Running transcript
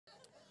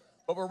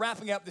But we're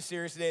wrapping up the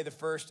series today, the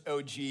first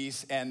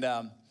OGs, and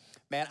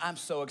man, I'm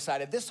so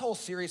excited. This whole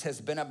series has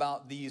been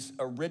about these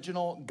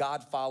original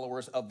God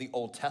followers of the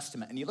Old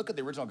Testament. And you look at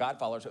the original God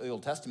followers of the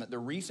Old Testament, the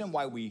reason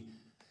why we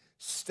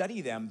study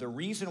them, the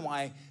reason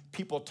why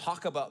people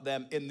talk about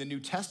them in the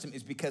New Testament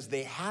is because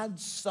they had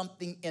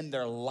something in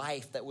their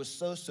life that was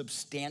so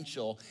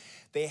substantial.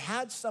 They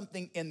had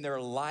something in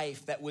their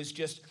life that was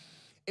just,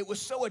 it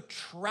was so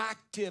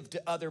attractive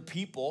to other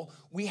people.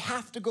 We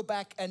have to go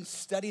back and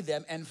study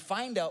them and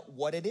find out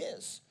what it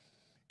is.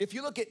 If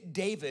you look at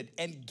David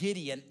and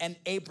Gideon and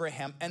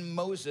Abraham and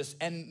Moses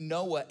and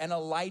Noah and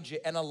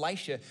Elijah and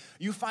Elisha,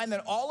 you find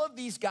that all of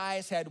these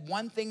guys had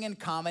one thing in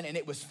common, and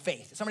it was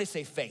faith. Somebody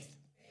say faith.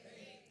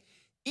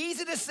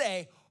 Easy to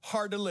say,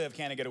 hard to live.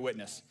 Can I get a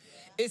witness?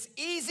 It's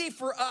easy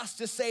for us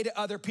to say to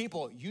other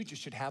people, you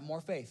just should have more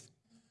faith.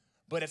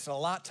 But it's a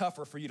lot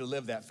tougher for you to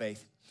live that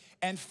faith.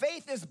 And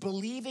faith is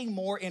believing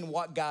more in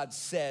what God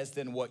says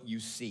than what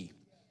you see.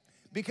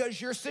 Because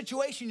your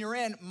situation you're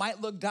in might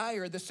look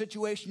dire. The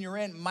situation you're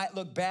in might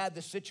look bad.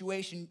 The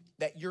situation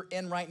that you're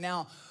in right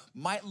now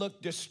might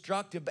look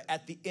destructive. But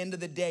at the end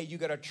of the day, you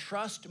got to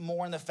trust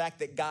more in the fact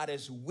that God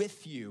is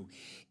with you,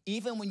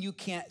 even when you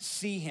can't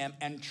see him,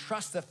 and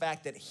trust the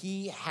fact that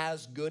he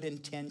has good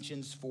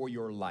intentions for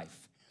your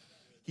life.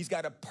 He's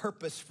got a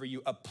purpose for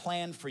you, a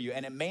plan for you.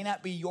 And it may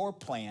not be your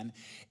plan.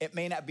 It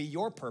may not be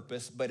your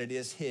purpose, but it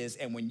is his.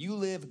 And when you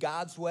live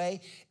God's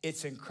way,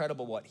 it's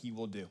incredible what he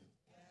will do.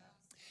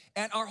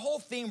 And our whole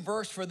theme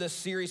verse for this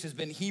series has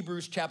been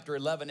Hebrews chapter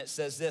 11. It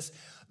says this: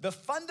 the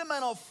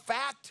fundamental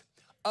fact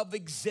of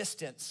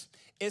existence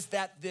is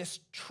that this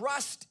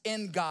trust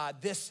in God,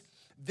 this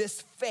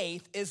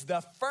faith is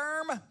the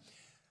firm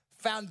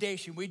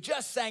foundation. We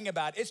just sang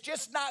about it. It's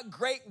just not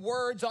great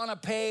words on a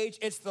page.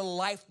 It's the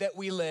life that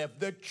we live.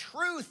 The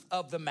truth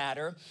of the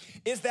matter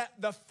is that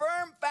the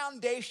firm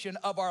foundation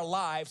of our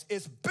lives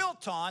is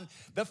built on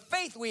the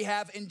faith we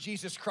have in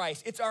Jesus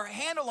Christ. It's our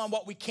handle on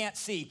what we can't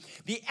see.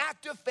 The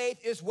act of faith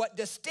is what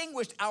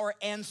distinguished our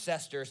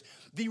ancestors,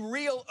 the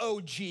real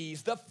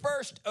OGs, the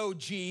first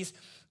OGs,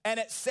 and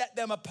it set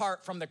them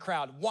apart from the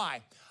crowd. Why?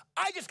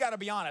 I just got to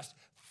be honest.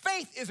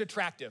 Faith is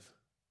attractive.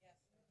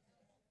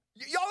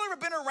 Y'all ever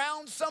been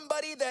around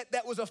somebody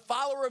that was a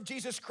follower of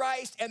Jesus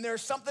Christ and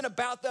there's something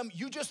about them,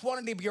 you just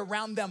wanted to be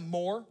around them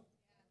more?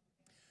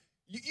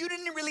 You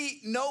didn't really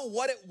know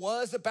what it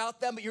was about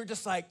them, but you're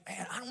just like,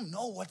 man, I don't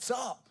know what's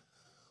up,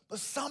 but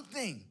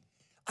something.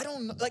 I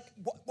don't know, like,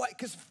 why?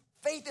 Because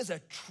faith is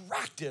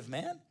attractive,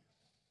 man.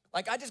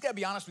 Like, I just got to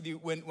be honest with you.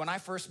 When I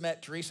first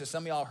met Teresa,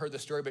 some of y'all heard the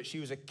story, but she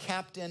was a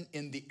captain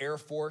in the Air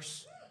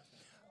Force.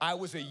 I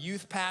was a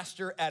youth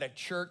pastor at a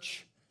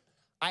church.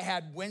 I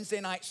had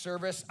Wednesday night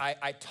service.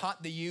 I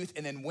taught the youth,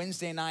 and then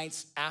Wednesday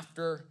nights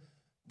after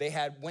they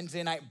had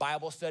Wednesday night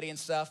Bible study and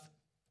stuff,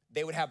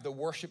 they would have the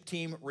worship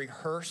team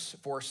rehearse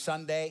for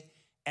Sunday,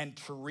 and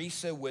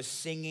Teresa was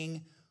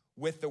singing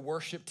with the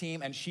worship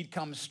team, and she'd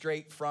come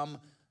straight from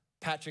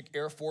Patrick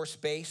Air Force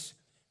Base,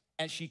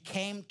 and she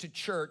came to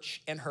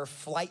church in her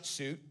flight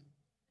suit,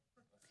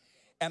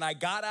 and I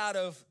got out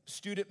of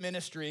student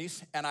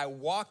ministries, and I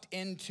walked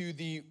into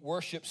the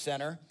worship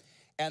center,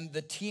 and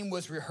the team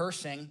was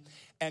rehearsing,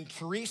 and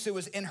Teresa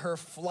was in her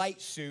flight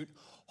suit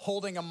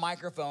holding a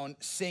microphone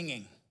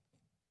singing.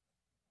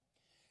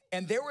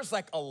 And there was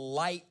like a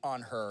light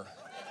on her.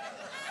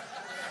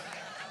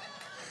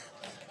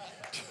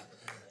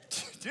 Do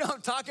you know what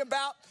I'm talking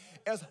about?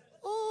 It was,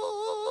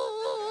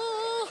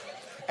 ooh.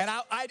 And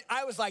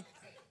I was like,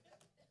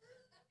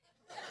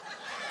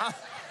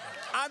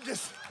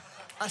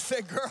 I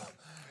said, girl,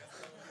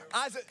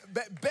 I said,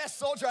 best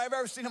soldier I've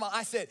ever seen in my life.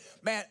 I said,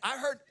 man, I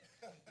heard,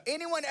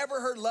 anyone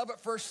ever heard love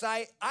at first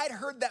sight? I'd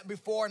heard that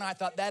before, and I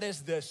thought that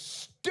is the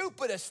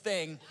stupidest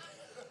thing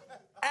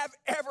I've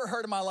ever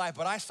heard in my life.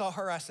 But I saw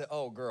her, I said,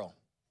 oh, girl.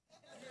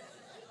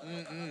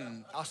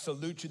 I'll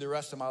salute you the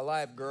rest of my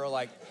life, girl.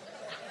 Like,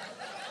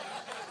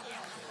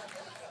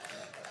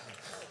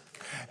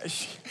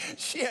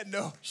 she had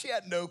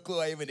no clue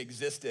I even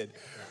existed.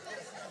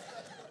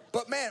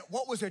 But man,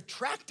 what was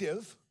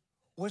attractive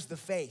was the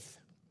faith.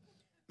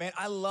 Man,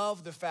 I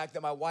love the fact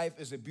that my wife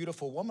is a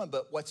beautiful woman,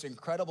 but what's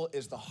incredible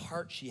is the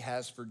heart she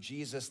has for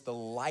Jesus, the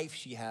life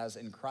she has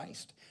in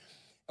Christ.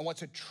 And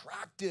what's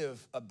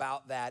attractive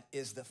about that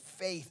is the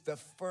faith, the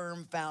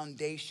firm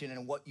foundation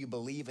in what you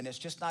believe. And it's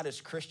just not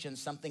as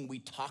Christians something we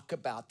talk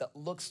about that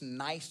looks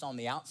nice on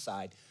the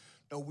outside.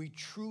 No, we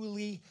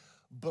truly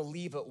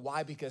believe it.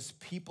 Why? Because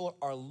people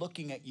are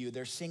looking at you.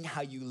 They're seeing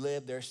how you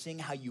live. They're seeing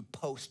how you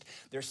post.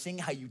 They're seeing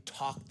how you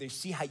talk. They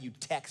see how you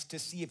text to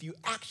see if you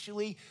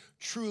actually,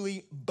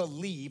 truly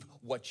believe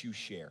what you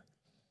share.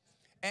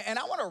 And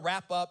I want to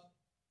wrap up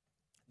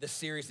the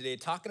series today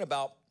talking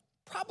about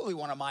probably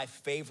one of my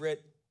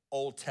favorite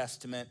Old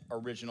Testament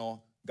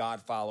original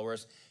God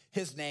followers.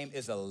 His name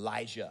is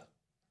Elijah.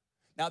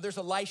 Now, there's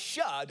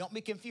Elisha. Don't be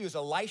confused.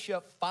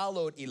 Elisha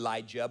followed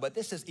Elijah, but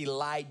this is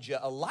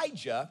Elijah.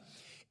 Elijah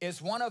is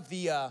one of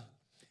the,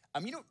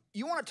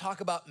 you want to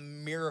talk about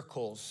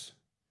miracles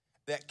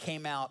that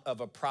came out of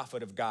a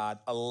prophet of God.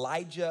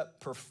 Elijah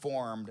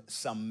performed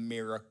some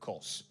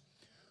miracles,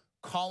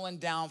 calling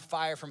down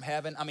fire from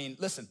heaven. I mean,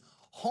 listen,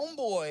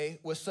 homeboy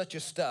was such a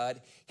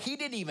stud, he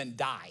didn't even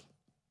die.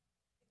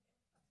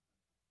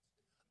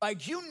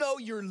 Like, you know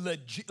you're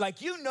legit,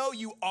 like, you know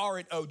you are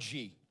an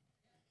OG.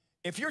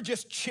 If you're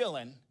just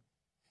chilling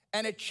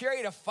and a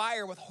chariot of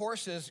fire with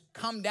horses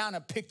come down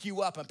and pick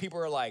you up and people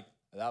are like,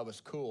 that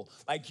was cool.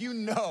 Like, you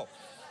know,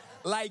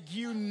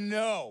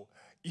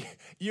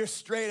 you're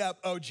straight up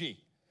OG.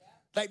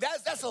 Like,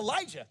 that's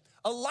Elijah.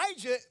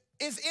 Elijah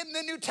is in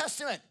the New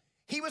Testament.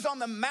 He was on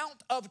the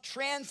Mount of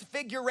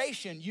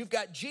Transfiguration. You've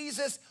got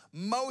Jesus,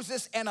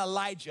 Moses, and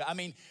Elijah. I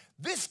mean,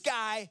 this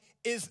guy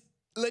is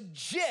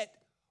legit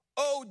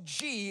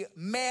OG,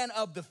 man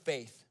of the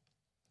faith.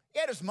 He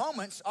had his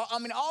moments. I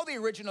mean, all the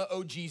original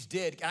OGs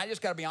did, and I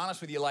just gotta be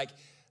honest with you, like,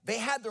 they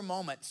had their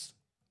moments.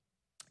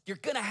 You're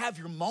gonna have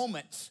your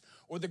moments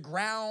where the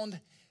ground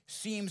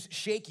seems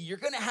shaky. You're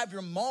gonna have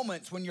your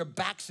moments when your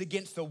back's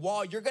against the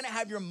wall. You're gonna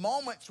have your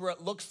moments where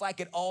it looks like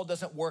it all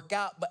doesn't work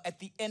out, but at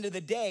the end of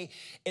the day,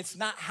 it's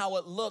not how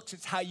it looks,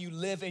 it's how you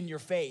live in your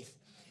faith.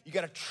 You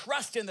gotta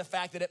trust in the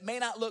fact that it may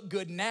not look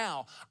good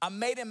now. I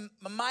might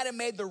have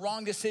made the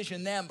wrong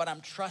decision then, but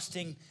I'm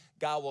trusting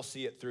God will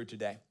see it through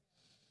today.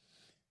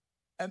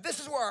 And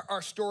this is where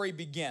our story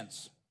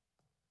begins.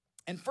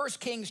 In 1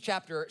 Kings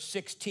chapter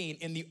 16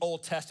 in the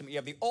Old Testament, you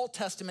have the Old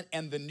Testament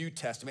and the New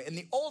Testament. In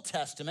the Old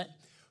Testament,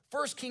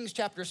 1 Kings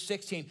chapter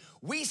 16,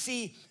 we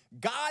see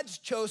God's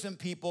chosen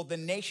people, the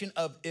nation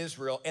of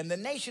Israel. And the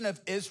nation of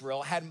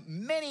Israel had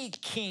many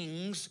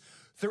kings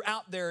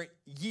throughout their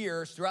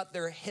years, throughout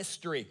their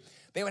history.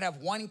 They would have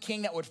one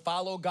king that would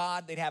follow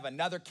God. They'd have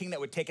another king that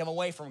would take him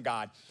away from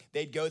God.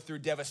 They'd go through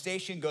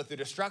devastation, go through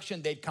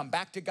destruction. They'd come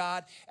back to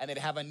God, and they'd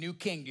have a new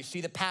king. You see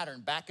the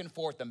pattern, back and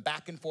forth and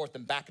back and forth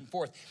and back and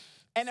forth.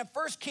 And in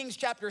 1 Kings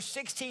chapter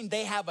 16,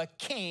 they have a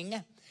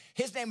king.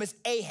 His name is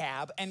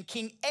Ahab, and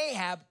King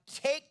Ahab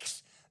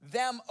takes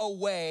them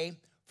away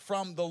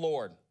from the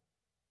Lord.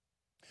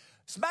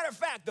 As a matter of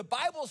fact, the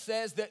Bible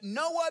says that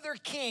no other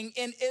king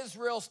in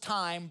Israel's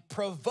time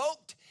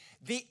provoked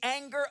the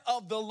anger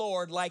of the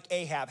Lord like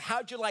Ahab.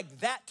 How'd you like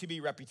that to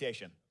be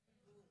reputation?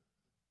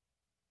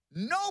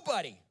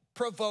 Nobody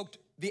provoked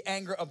the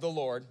anger of the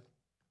Lord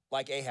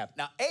like Ahab.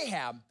 Now,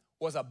 Ahab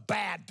was a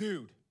bad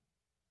dude,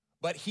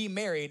 but he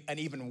married an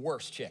even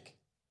worse chick.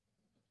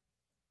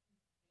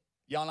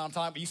 Y'all know what I'm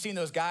talking about? You've seen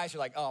those guys, you're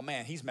like, oh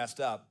man, he's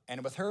messed up.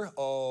 And with her,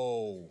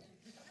 oh.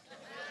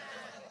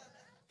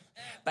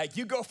 Like,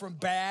 you go from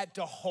bad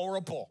to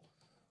horrible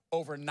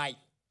overnight.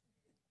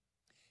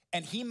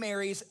 And he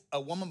marries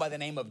a woman by the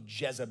name of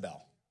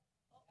Jezebel.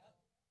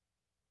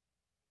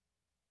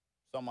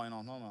 Someone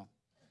don't know.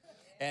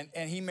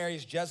 And he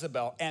marries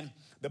Jezebel. And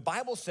the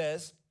Bible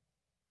says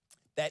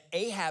that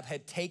Ahab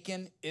had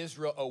taken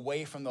Israel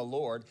away from the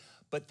Lord,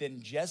 but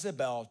then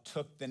Jezebel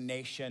took the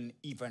nation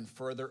even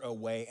further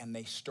away, and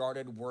they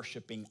started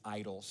worshiping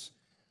idols.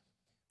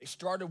 They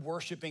started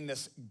worshiping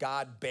this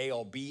god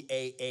Baal,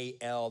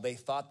 B-A-A-L. They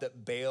thought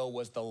that Baal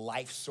was the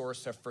life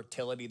source of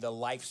fertility, the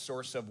life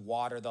source of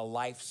water, the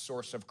life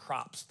source of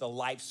crops, the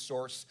life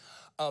source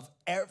of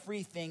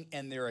everything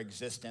in their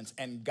existence.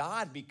 And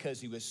God, because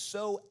he was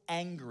so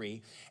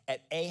angry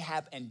at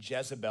Ahab and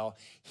Jezebel,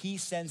 he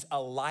sends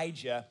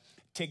Elijah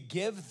to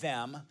give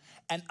them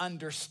an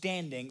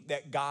understanding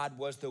that God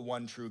was the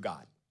one true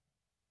God.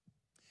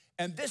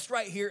 And this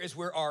right here is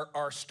where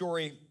our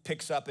story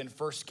picks up in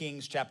 1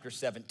 Kings chapter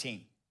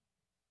 17.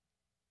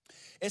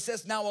 It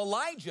says, now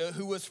Elijah,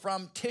 who was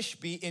from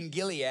Tishbe in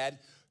Gilead,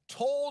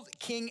 told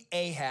King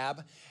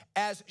Ahab,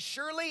 as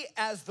surely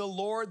as the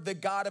Lord, the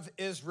God of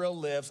Israel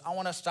lives. I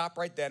want to stop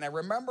right there. And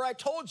remember I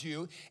told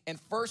you in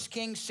 1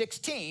 Kings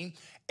 16,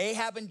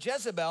 Ahab and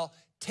Jezebel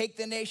take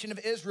the nation of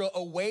Israel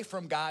away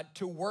from God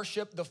to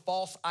worship the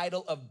false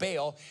idol of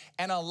Baal.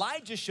 And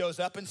Elijah shows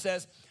up and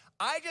says,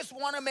 I just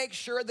want to make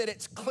sure that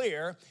it's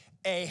clear,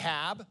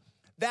 Ahab,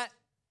 that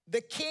the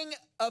king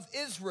of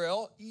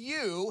Israel,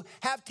 you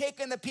have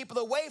taken the people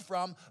away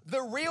from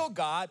the real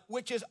God,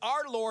 which is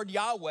our Lord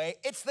Yahweh.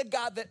 It's the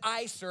God that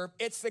I serve.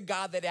 It's the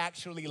God that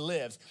actually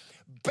lives.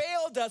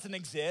 Baal doesn't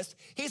exist.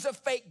 He's a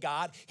fake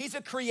God. He's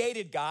a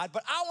created God.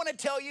 But I want to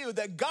tell you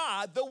that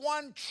God, the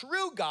one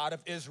true God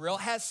of Israel,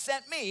 has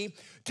sent me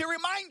to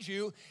remind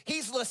you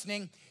he's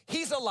listening,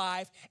 he's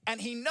alive, and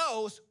he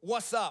knows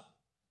what's up.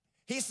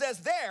 He says,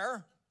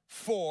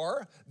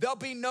 therefore, there'll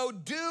be no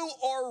dew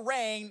or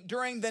rain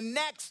during the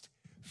next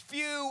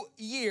few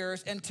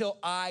years until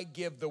I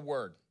give the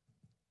word.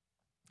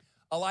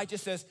 Elijah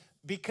says,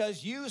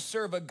 because you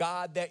serve a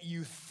God that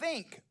you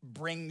think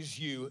brings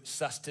you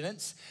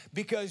sustenance,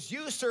 because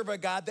you serve a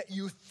God that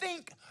you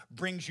think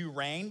brings you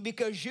rain,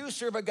 because you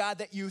serve a God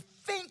that you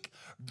think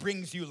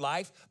brings you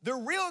life, the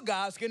real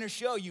God's gonna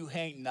show you he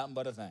ain't nothing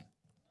but a thing.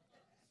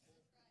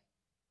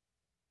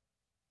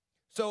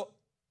 So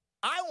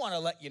I wanna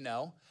let you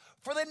know,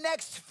 for the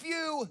next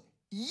few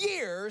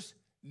years,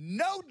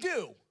 no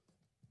dew,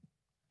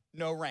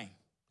 no rain.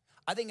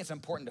 I think it's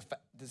important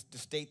to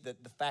state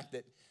that the fact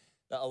that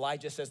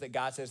Elijah says that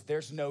God says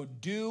there's no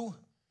dew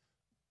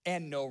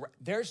and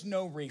there's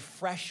no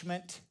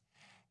refreshment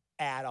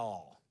at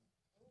all.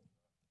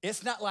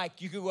 It's not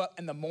like you go up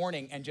in the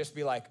morning and just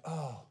be like,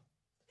 oh,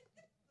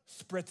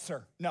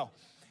 spritzer. No.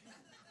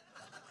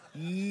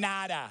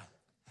 Nada.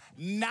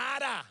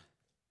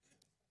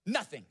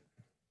 Nothing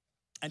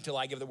until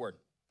I give the word.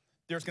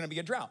 There's going to be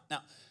a drought.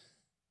 Now,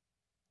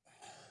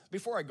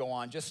 before I go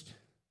on,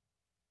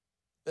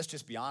 let's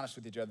just be honest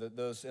with each other,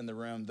 those in the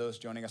room, those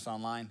joining us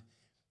online.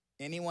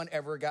 Anyone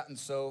ever gotten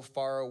so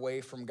far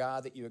away from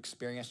God that you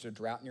experienced a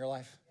drought in your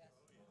life?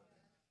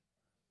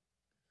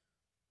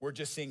 We're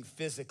just seeing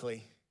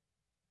physically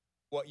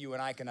what you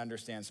and I can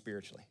understand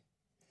spiritually.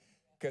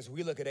 Because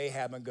we look at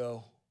Ahab and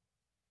go,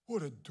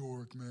 what a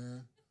dork,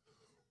 man.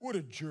 What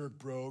a jerk,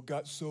 bro.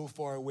 Got so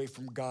far away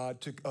from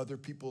God, took other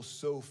people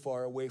so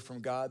far away from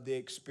God, they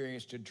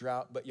experienced a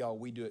drought. But y'all,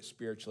 we do it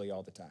spiritually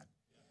all the time.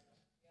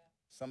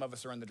 Some of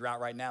us are in the drought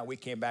right now. We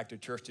came back to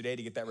church today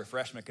to get that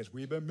refreshment because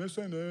we've been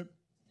missing it.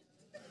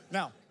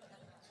 Now,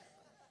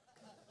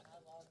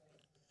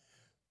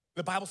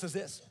 the Bible says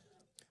this.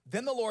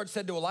 Then the Lord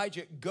said to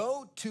Elijah,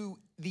 go to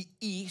the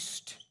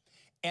east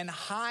and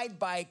hide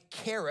by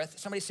Kerith.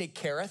 Somebody say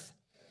Kerith.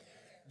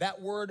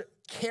 That word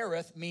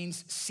Kerith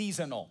means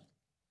seasonal.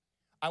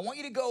 I want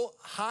you to go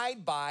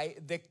hide by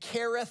the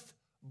Kerith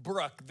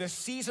brook, the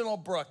seasonal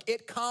brook.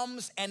 It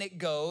comes and it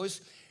goes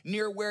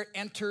near where it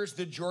enters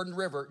the Jordan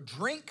River.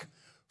 Drink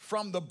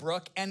from the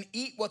brook and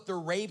eat what the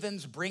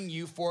ravens bring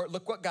you for.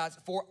 Look what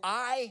for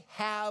I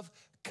have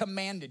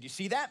commanded. You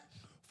see that?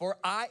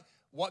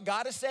 What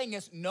God is saying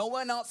is no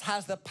one else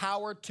has the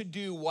power to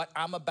do what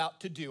I'm about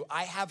to do.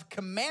 I have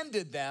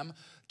commanded them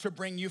to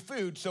bring you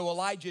food. So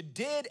Elijah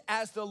did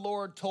as the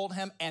Lord told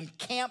him and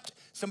camped.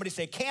 Somebody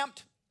say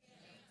camped.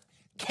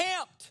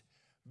 Camped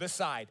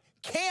beside.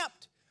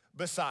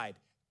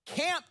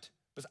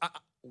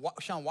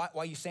 Shaun, why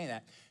are you saying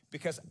that?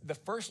 Because the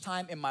first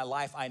time in my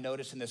life I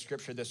noticed in the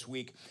scripture this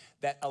week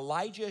that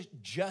Elijah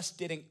just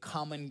didn't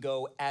come and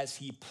go as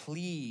he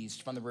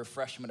pleased from the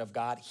refreshment of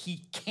God.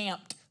 He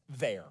camped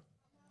there.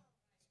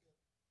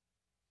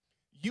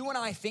 You and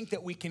I think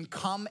that we can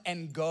come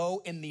and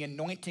go in the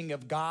anointing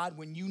of God.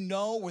 When you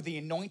know where the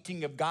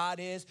anointing of God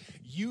is,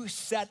 you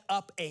set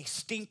up a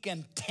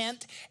stinking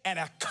tent and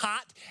a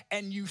cot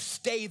and you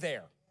stay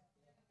there.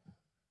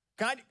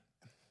 I'm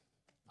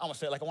gonna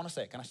say it like I want to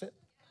say it. Can I say it?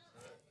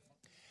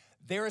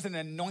 There is an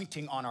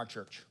anointing on our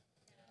church.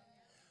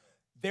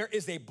 There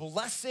is a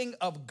blessing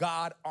of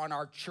God on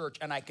our church.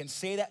 And I can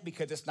say that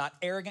because it's not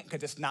arrogant,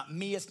 because it's not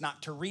me, it's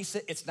not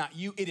Teresa, it's not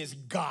you, it is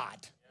God.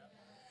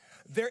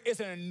 There is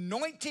an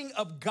anointing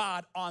of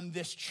God on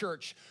this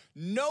church.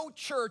 No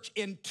church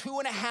in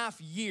 2.5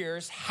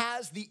 years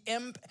has the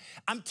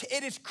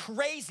it is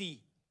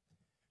crazy.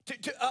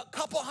 To a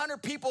couple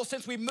hundred people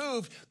since we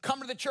moved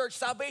come to the church.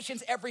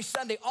 Salvations every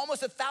Sunday,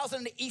 almost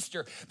 1,000 to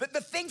Easter.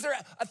 The things are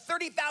a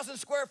 30,000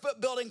 square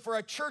foot building for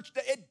a church.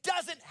 It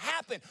doesn't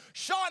happen.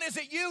 Shaun, is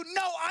it you?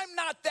 No, I'm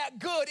not that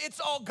good. It's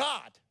all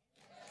God.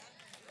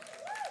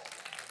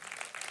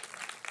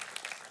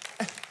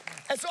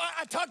 And so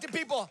I talk to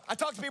people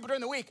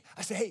during the week.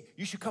 I say, hey,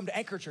 you should come to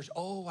Anchor Church.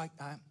 Oh,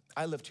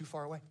 I live too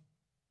far away.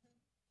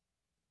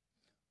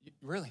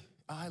 Really?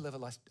 I live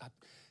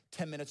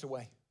 10 minutes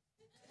away.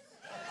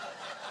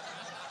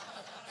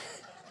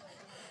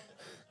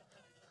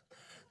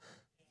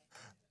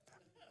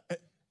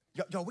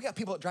 Yo, we got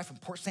people that drive from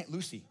Port St.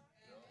 Lucie.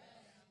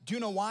 Do you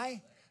know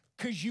why?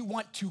 Because you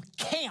want to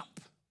camp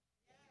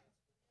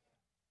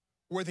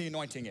where the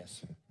anointing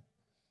is.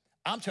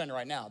 I'm telling you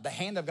right now, the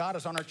hand of God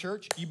is on our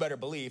church. You better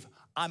believe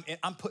I'm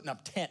putting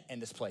up tent in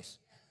this place.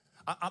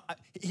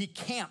 He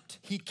camped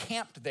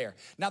there.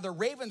 Now the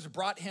ravens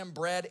brought him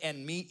bread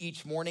and meat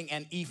each morning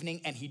and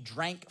evening, and he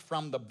drank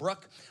from the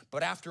brook.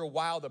 But after a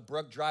while, the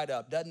brook dried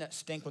up. Doesn't it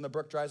stink when the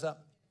brook dries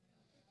up?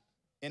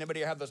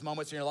 Anybody have those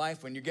moments in your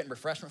life when you're getting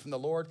refreshment from the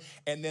Lord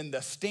and then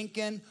the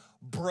stinking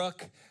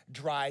brook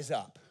dries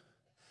up?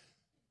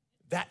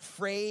 That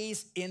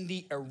phrase in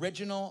the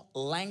original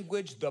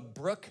language, the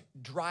brook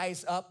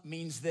dries up,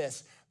 means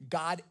this: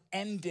 God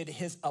ended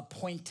his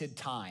appointed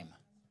time.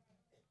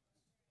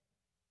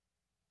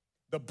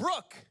 The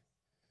brook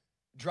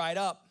dried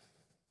up.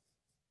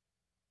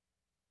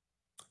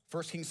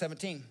 1 Kings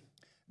 17.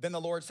 Then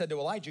the Lord said to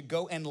Elijah,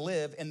 go and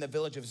live in the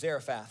village of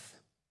Zarephath.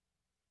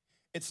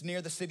 It's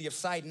near the city of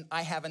Sidon.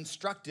 I have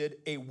instructed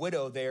a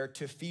widow there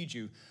to feed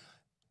you.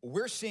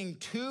 We're seeing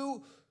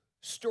two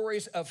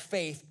stories of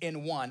faith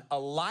in one.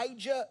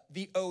 Elijah,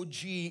 the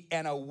OG,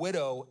 and a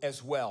widow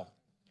as well.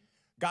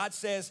 God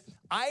says,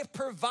 I've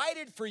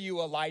provided for you,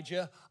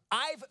 Elijah.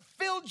 I've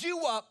filled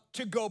you up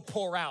to go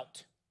pour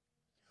out.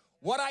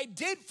 What I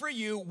did for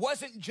you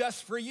wasn't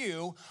just for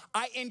you.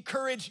 I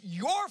encouraged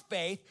your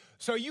faith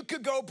so you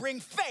could go bring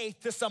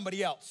faith to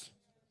somebody else.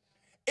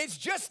 It's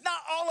just not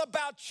all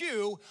about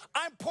you.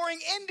 I'm pouring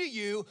into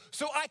you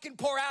so I can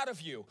pour out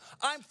of you.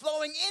 I'm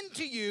flowing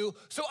into you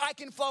so I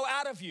can flow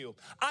out of you.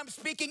 I'm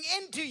speaking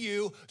into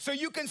you so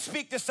you can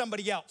speak to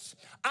somebody else.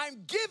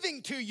 I'm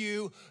giving to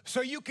you so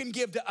you can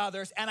give to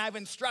others, and I've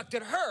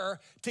instructed her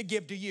to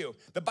give to you.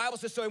 The Bible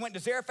says, so he went to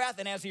Zarephath,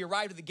 and as he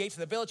arrived at the gates of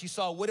the village, he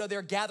saw a widow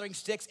there gathering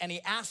sticks, and he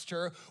asked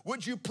her,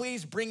 would you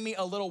please bring me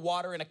a little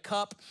water in a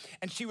cup?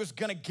 And she was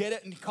gonna get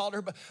it, and he called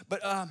her,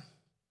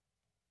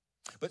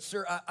 but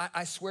sir,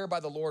 I swear by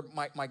the Lord,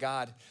 my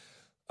God,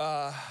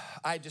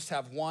 I just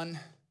have one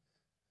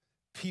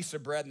piece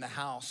of bread in the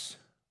house.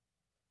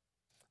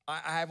 I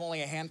have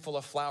only a handful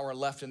of flour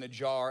left in the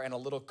jar and a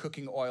little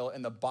cooking oil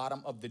in the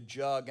bottom of the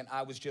jug, and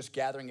I was just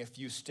gathering a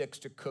few sticks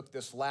to cook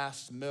this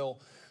last meal,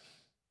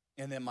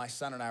 and then my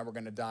son and I were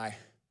gonna die.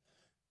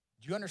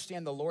 Do you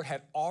understand? The Lord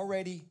had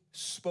already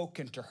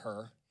spoken to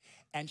her,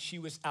 and she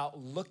was out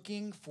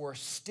looking for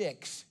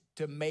sticks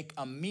to make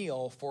a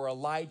meal for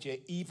Elijah,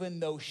 even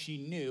though she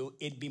knew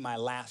it'd be my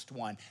last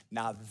one.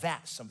 Now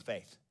that's some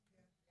faith.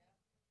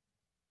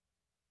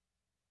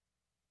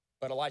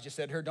 But Elijah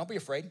said to her, don't be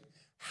afraid.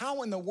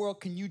 How in the world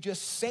can you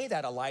just say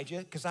that, Elijah?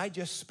 Because I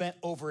just spent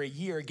over a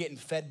year getting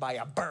fed by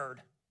a bird.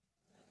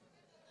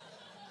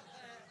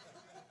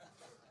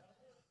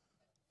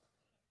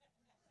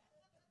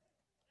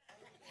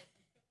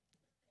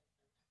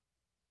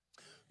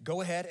 Go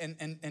ahead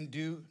and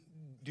do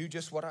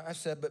just what I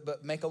said,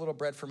 but make a little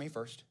bread for me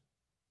first.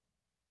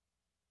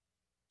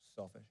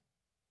 Selfish.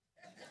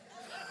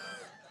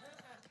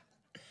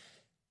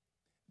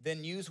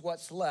 Then use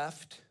what's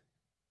left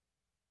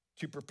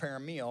to prepare a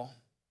meal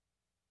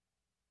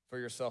for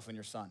yourself and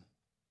your son.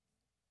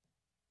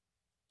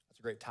 That's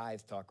a great tithe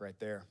talk right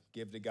there.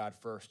 Give to God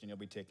first and you'll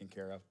be taken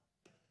care of.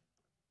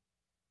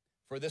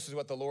 For this is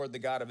what the Lord, the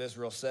God of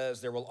Israel says,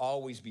 there will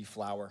always be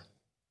flour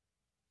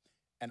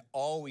and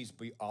always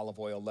be olive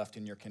oil left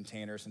in your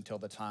containers until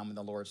the time when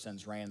the Lord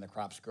sends rain and the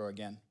crops grow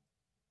again.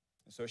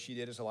 And so she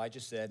did as Elijah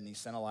said, and he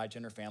sent Elijah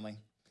and her family,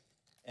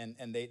 and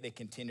they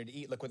continued to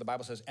eat. Look what the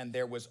Bible says, and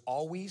there was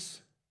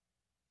always,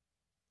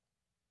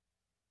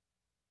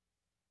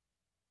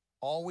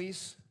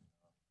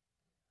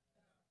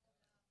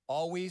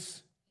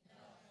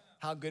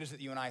 how good is it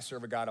that you and I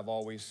serve a God of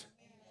always?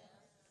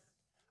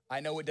 I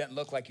know it doesn't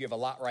look like you have a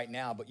lot right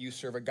now, but you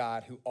serve a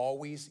God who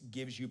always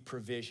gives you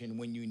provision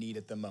when you need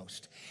it the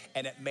most.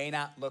 And it may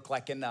not look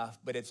like enough,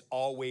 but it's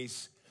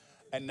always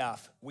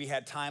enough. We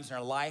had times in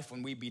our life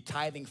when we'd be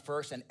tithing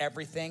first and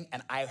everything,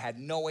 and I had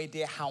no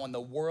idea how in the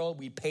world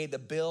we paid the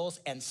bills,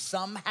 and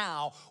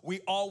somehow we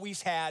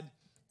always had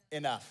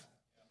enough.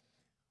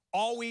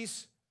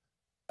 Always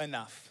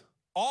enough.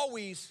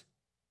 Always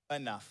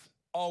enough.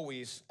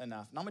 Always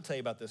enough. Now I'm gonna tell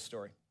you about this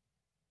story.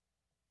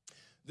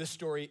 This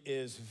story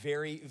is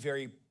very,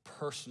 very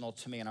personal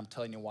to me, and I'm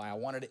telling you why. I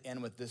wanted to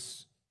end with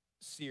this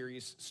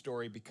series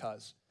story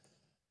because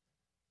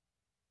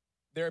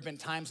there have been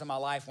times in my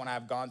life when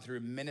I've gone through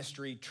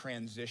ministry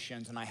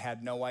transitions and I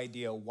had no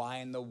idea why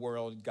in the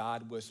world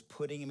God was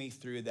putting me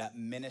through that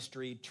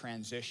ministry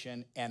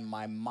transition, and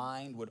my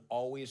mind would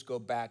always go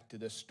back to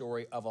the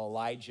story of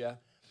Elijah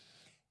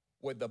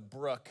where the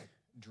brook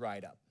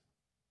dried up.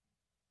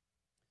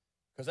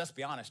 Because let's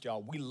be honest,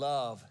 y'all, we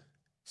love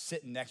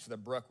sitting next to the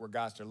brook where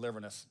God's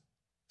delivering us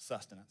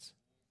sustenance.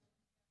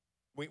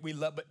 We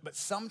love, but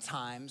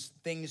sometimes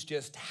things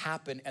just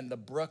happen and the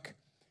brook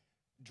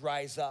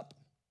dries up.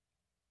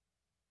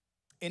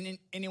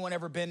 Anyone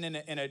ever been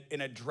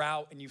in a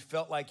drought and you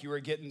felt like you were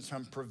getting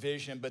some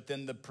provision, but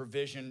then the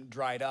provision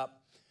dried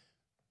up?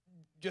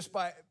 Just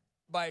by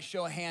a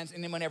show of hands,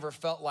 anyone ever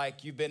felt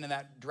like you've been in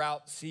that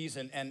drought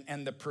season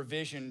and the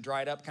provision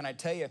dried up? Can I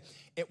tell you,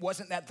 it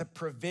wasn't that the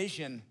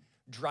provision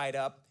dried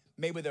up.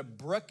 Maybe the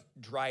brook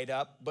dried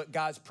up, but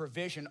God's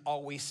provision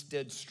always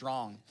stood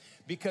strong.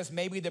 Because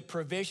maybe the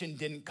provision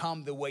didn't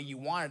come the way you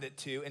wanted it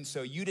to, and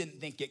so you didn't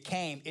think it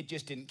came. It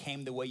just didn't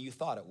come the way you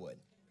thought it would.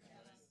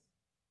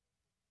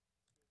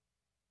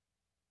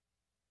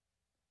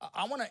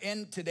 I want to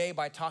end today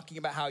by talking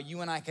about how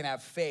you and I can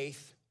have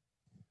faith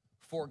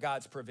for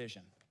God's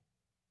provision.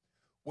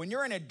 When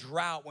you're in a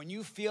drought, when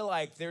you feel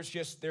like you're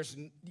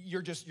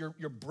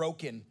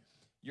broken,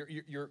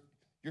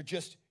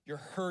 you're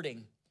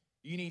hurting.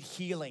 You need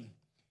healing.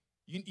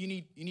 You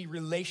need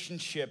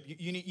relationship.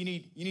 You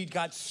need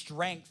God's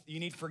strength. You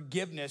need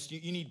forgiveness.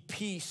 You need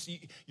peace.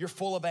 You're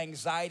full of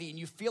anxiety and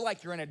you feel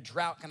like you're in a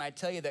drought. Can I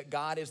tell you that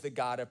God is the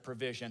God of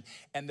provision,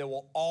 and there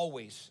will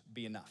always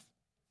be enough.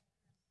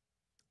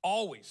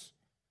 Always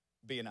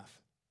be enough.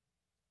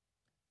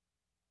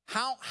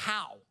 How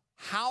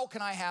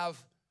can I have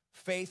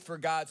faith for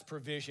God's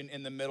provision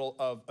in the middle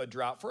of a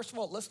drought? First of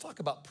all, let's talk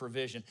about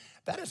provision.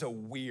 That is a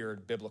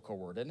weird biblical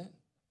word, isn't it?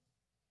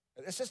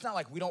 It's just not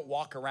like we don't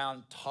walk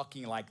around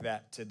talking like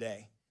that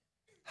today.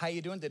 How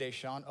you doing today,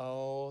 Shaun?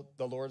 Oh,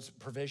 the Lord's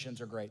provisions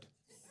are great.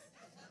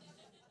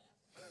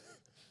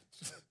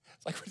 It's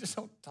like we just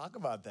don't talk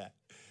about that.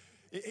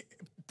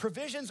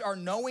 Provisions are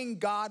knowing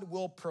God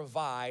will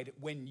provide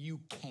when you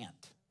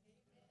can't.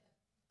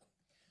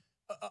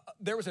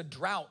 There was a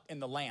drought in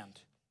the land.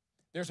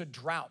 There's a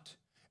drought.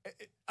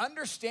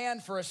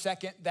 Understand for a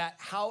second that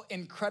how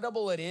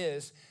incredible it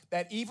is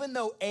that even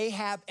though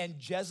Ahab and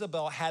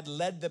Jezebel had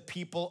led the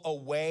people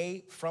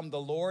away from the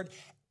Lord,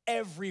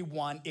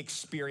 everyone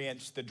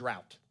experienced the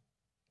drought.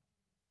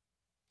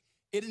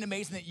 Isn't it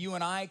amazing that you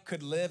and I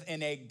could live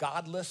in a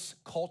godless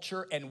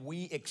culture and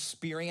we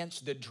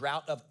experience the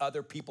drought of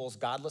other people's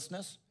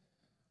godlessness?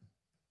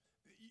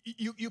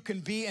 You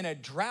can be in a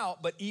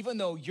drought, but even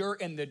though you're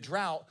in the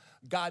drought,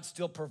 God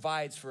still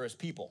provides for his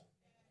people.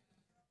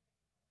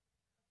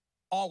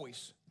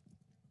 Always,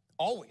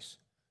 always.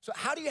 So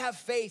how do you have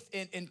faith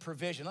in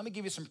provision? Let me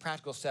give you some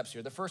practical steps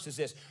here. The first is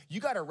this. You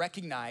got to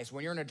recognize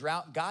when you're in a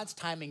drought, God's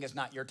timing is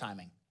not your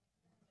timing.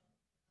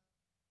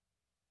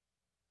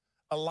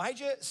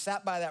 Elijah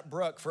sat by that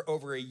brook for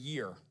over a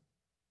year,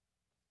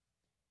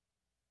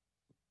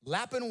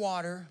 lapping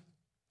water,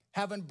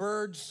 having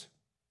birds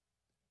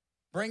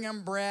bring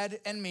him bread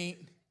and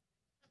meat,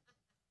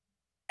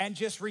 and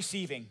just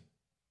receiving.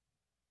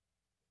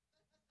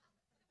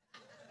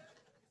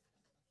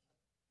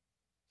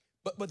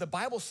 But the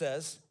Bible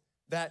says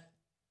that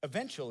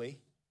eventually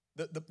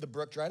the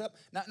brook dried up.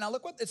 Now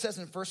look what it says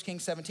in 1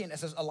 Kings 17. It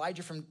says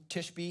Elijah from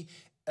Tishbe,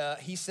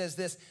 he says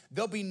this,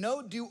 there'll be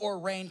no dew or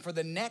rain for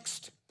the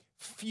next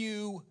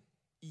few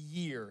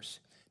years.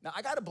 Now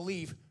I gotta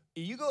believe,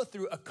 you go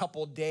through a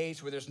couple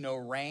days where there's no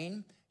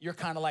rain, you're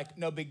kind of like,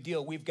 no big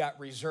deal, we've got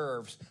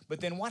reserves.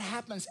 But then what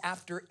happens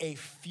after a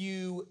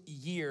few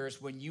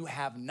years when you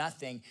have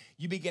nothing?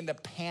 You begin to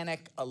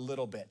panic a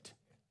little bit.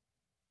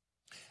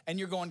 And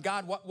you're going,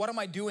 God, what am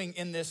I doing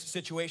in this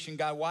situation,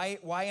 God?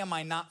 Why am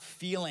I not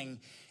feeling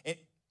it?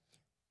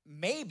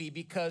 Maybe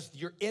because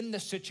you're in the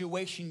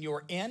situation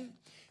you're in,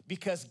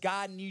 because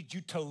God needs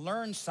you to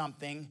learn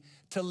something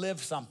to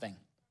live something.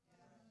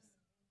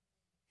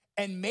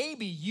 And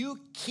maybe you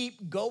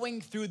keep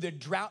going through the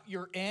drought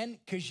you're in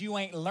because you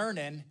ain't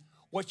learning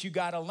what you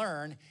got to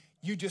learn.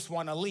 You just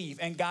want to leave.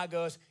 And God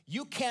goes,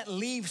 you can't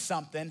leave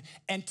something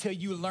until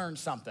you learn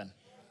something.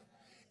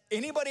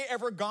 Anybody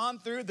ever gone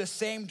through the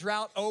same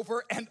drought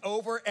over and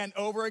over and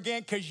over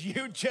again because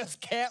you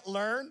just can't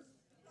learn?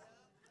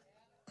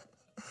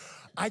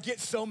 I get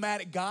so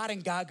mad at God,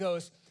 and God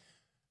goes,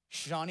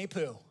 Shawnee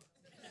Poo.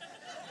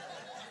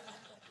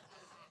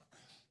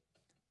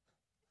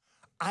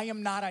 I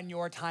am not on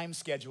your time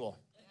schedule.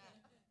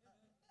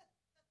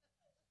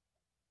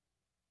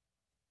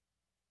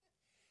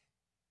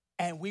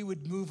 And we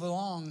would move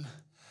along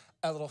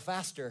a little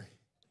faster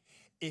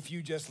if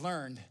you just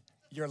learned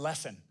your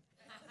lesson.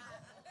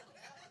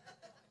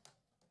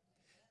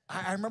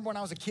 I remember when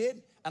I was a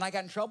kid and I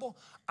got in trouble,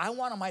 I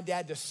wanted my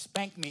dad to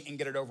spank me and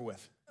get it over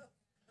with.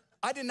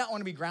 I did not want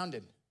to be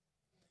grounded.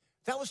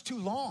 That was too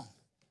long.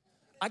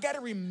 I got to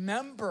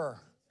remember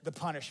the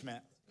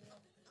punishment.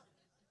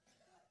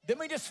 Then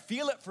we just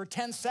feel it for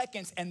 10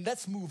 seconds and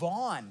let's move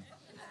on.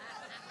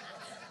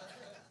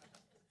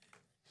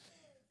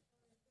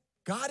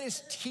 God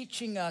is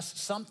teaching us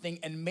something,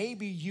 and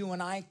maybe you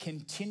and I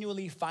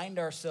continually find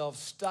ourselves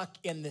stuck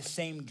in the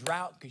same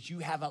drought because you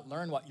haven't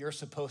learned what you're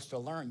supposed to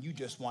learn. You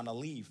just want to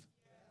leave.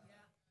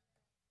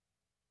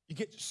 You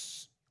get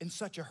in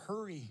such a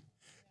hurry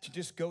to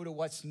just go to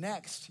what's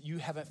next. You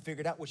haven't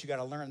figured out what you got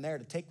to learn there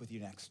to take with you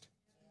next.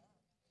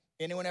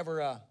 Anyone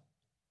ever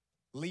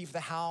leave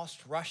the house,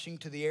 rushing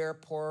to the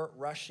airport,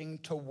 rushing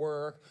to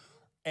work,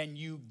 and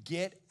you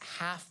get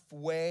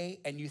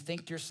halfway and you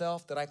think to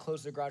yourself, did I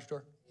close the garage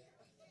door?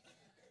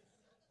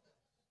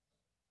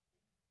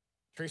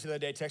 Teresa the other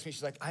day texted me,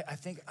 she's like, I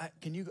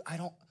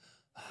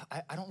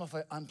don't know if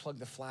I unplugged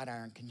the flat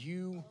iron.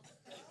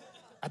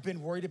 I've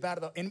been worried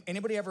about it.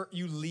 Anybody ever,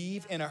 you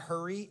leave in a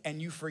hurry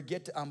and you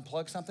forget to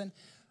unplug something?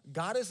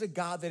 God is a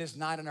God that is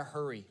not in a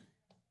hurry.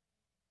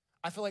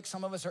 I feel like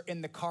some of us are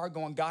in the car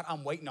going, God,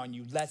 I'm waiting on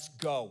you. Let's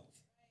go.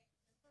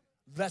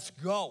 Let's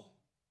go.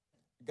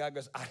 God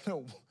goes, I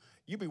know,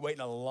 you'll be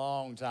waiting a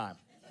long time.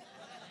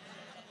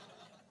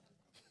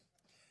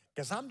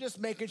 Because I'm just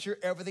making sure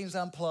everything's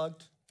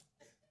unplugged.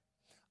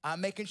 I'm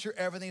making sure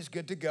everything's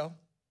good to go.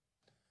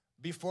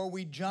 Before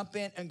we jump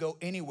in and go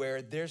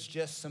anywhere, there's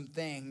just some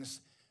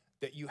things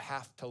that you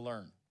have to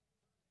learn.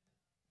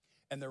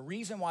 And the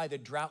reason why the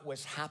drought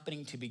was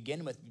happening to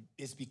begin with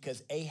is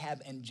because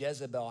Ahab and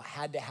Jezebel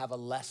had to have a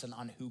lesson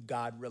on who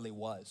God really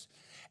was.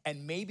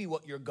 And maybe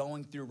what you're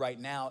going through right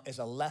now is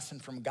a lesson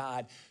from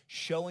God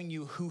showing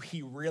you who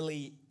he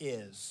really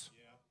is.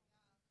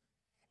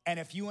 And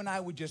if you and I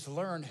would just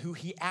learn who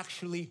he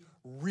actually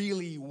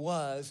really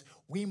was,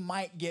 we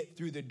might get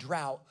through the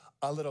drought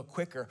a little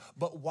quicker.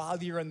 But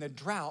while you're in the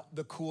drought,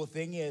 the cool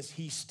thing is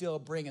he's still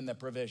bringing the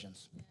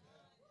provisions.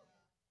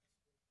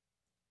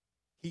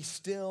 He's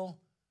still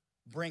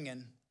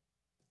bringing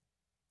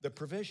the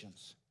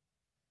provisions.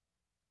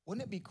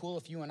 Wouldn't it be cool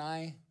if you and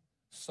I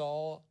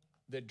saw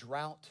the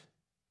drought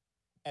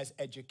as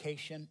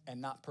education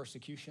and not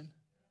persecution?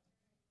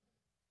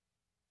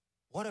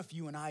 What if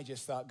you and I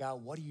just thought,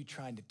 God, what are you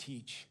trying to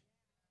teach?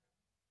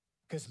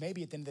 Because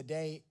maybe at the end of the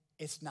day,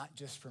 it's not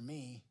just for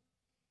me.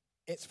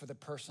 It's for the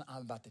person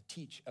I'm about to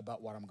teach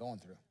about what I'm going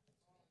through.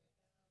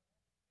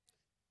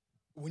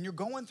 When you're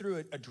going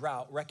through a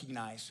drought,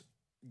 recognize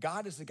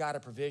God is the God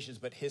of provisions,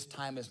 but his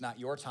time is not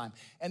your time.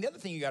 And the other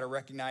thing you gotta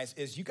recognize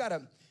is you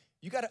gotta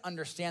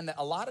understand that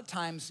a lot of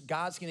times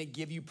God's gonna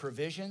give you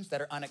provisions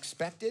that are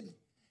unexpected,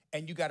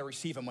 and you gotta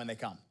receive them when they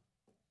come.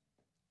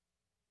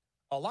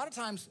 A lot of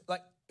times,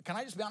 like, can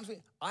I just be honest with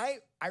you?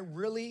 I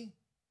really,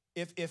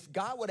 if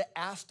God would have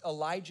asked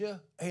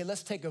Elijah, hey,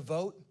 let's take a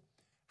vote,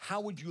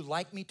 how would you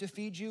like me to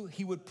feed you?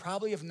 He would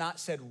probably have not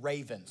said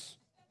ravens.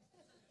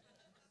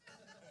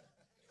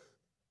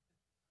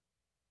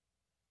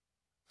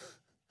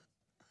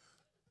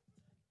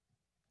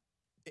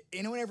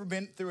 Anyone ever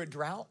been through a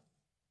drought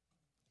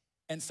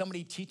and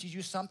somebody teaches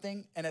you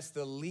something and it's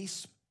the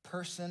least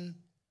person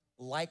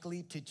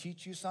likely to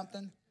teach you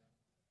something?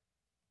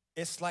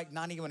 It's like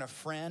not even a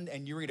friend,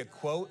 and you read a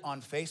quote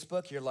on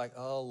Facebook, you're like,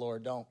 oh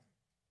Lord, don't.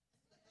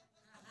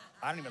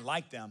 I don't even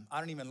like them. I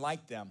don't even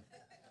like them.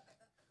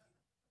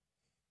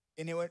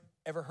 Anyone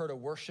ever heard a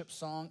worship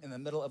song in the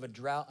middle of a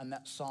drought and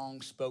that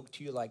song spoke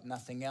to you like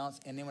nothing else?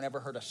 Anyone ever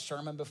heard a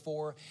sermon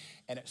before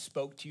and it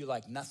spoke to you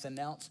like nothing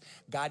else?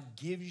 God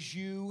gives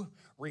you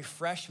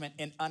refreshment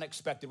in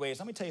unexpected ways.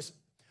 Let me tell you,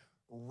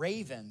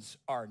 ravens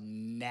are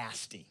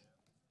nasty.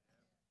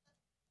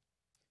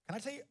 Can I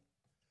tell you,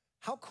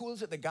 how cool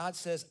is it that God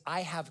says,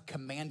 I have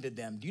commanded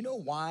them? Do you know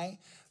why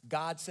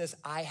God says,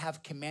 I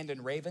have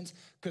commanded ravens?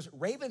 Because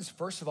ravens,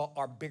 first of all,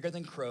 are bigger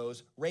than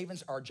crows.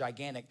 Ravens are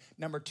gigantic.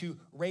 Number two,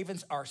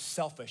 ravens are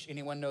selfish.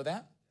 Anyone know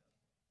that?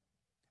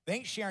 They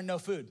ain't sharing no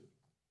food.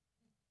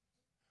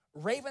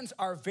 Ravens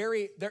are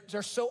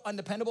they're so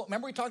undependable.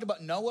 Remember we talked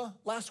about Noah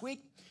last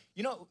week?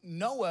 You know,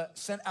 Noah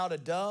sent out a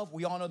dove.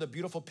 We all know the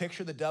beautiful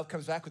picture. The dove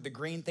comes back with the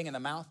green thing in the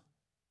mouth.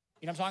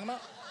 You know what I'm talking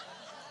about?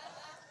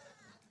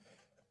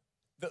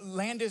 The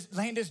land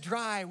is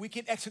dry. We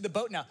can exit the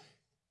boat now.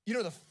 You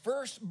know, the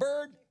first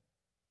bird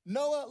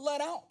Noah let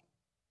out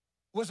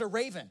was a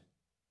raven.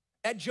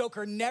 That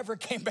joker never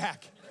came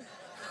back.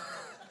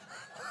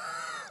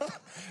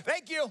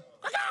 Thank you.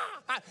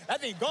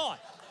 That thing gone.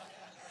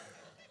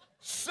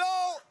 So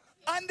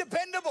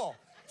undependable,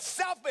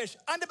 selfish.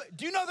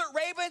 Do you know that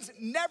ravens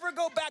never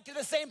go back to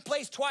the same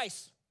place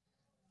twice?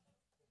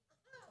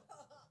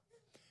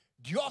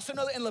 Do you also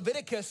know that in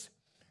Leviticus,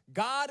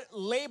 God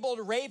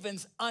labeled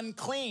ravens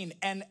unclean,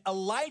 and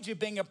Elijah,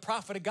 being a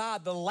prophet of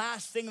God, the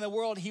last thing in the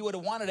world he would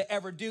have wanted to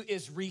ever do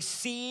is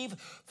receive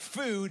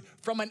food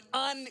from an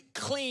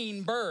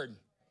unclean bird.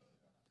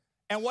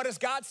 And what does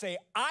God say?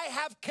 I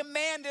have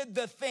commanded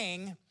the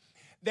thing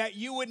that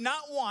you would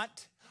not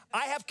want.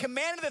 I have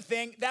commanded the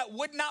thing that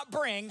would not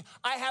bring.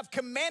 I have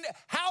commanded.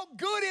 How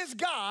good is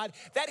God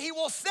that he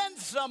will send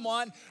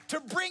someone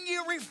to bring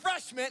you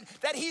refreshment,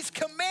 that he's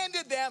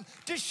commanded them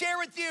to share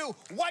with you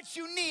what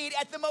you need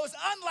at the most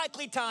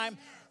unlikely time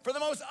for the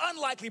most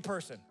unlikely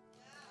person.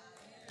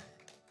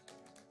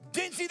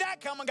 Didn't see that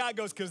coming. God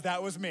goes, because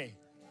that was me.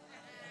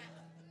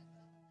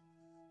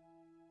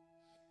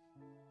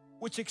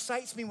 Which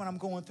excites me when I'm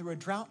going through a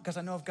drought, because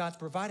I know if God's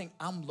providing,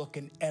 I'm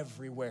looking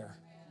everywhere.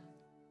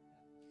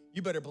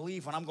 You better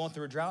believe when I'm going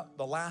through a drought,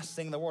 the last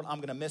thing in the world I'm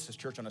gonna miss is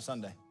church on a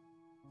Sunday.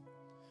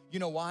 You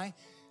know why?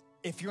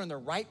 If you're in the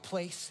right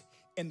place,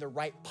 in the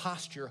right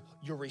posture,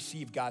 you'll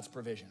receive God's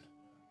provision.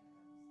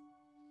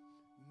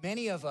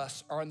 Many of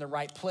us are in the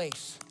right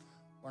place,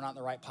 we're not in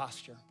the right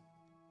posture.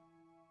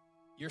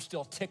 You're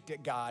still ticked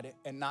at God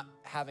and not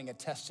having a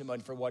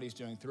testimony for what he's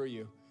doing through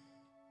you.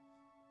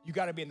 You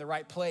gotta be in the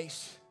right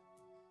place,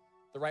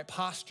 the right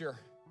posture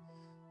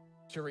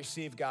to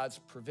receive God's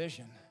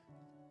provision.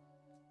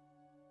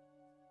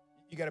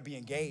 You gotta be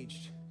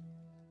engaged.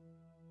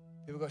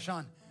 People go,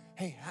 Shaun,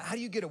 hey, how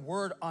do you get a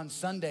word on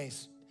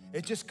Sundays?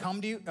 It just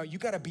come to you? No, you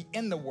gotta be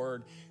in the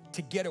word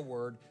to get a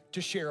word,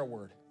 to share a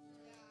word.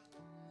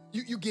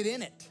 You get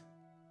in it.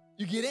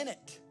 You get in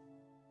it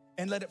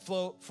and let it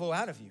flow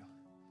out of you.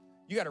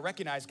 You gotta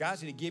recognize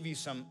God's gonna give you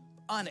some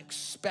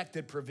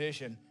unexpected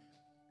provision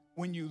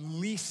when you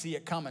least see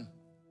it coming.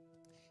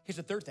 Here's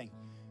the third thing.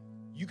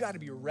 You gotta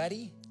be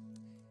ready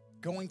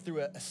going through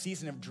a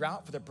season of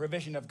drought for the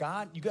provision of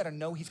God. You gotta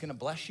know he's gonna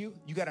bless you.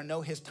 You gotta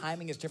know his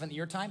timing is different than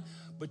your time,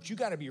 but you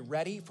gotta be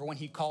ready for when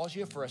he calls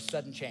you for a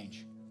sudden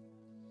change.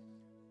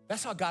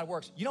 That's how God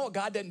works. You know what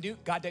God doesn't do?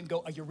 God doesn't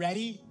go, are you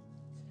ready?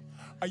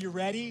 Are you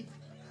ready?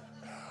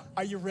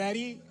 Are you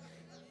ready?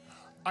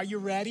 Are you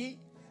ready?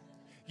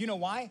 You know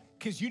why?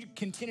 Because you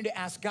continue to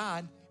ask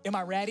God, am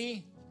I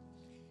ready?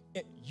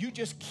 You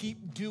just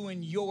keep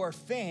doing your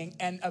thing,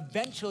 and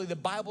eventually the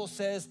Bible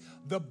says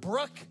the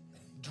brook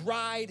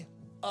dried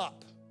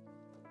up.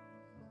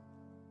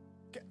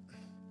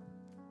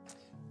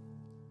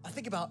 I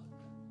think about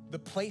the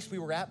place we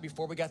were at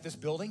before we got this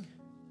building.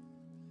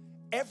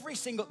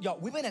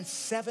 We've been in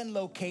 7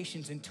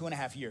 locations in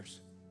 2.5 years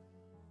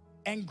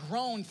and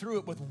grown through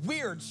it with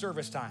weird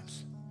service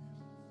times.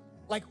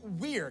 Like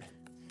weird.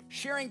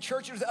 Sharing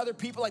churches with other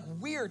people, like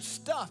weird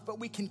stuff, but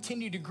we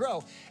continue to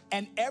grow.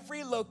 And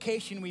every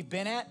location we've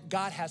been at,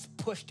 God has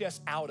pushed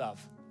us out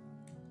of.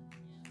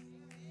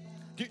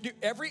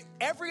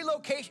 Every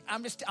location,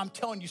 I'm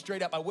telling you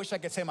straight up, I wish I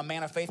could say I'm a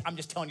man of faith, I'm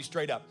just telling you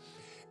straight up.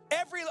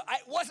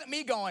 It wasn't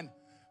me going,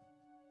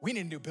 we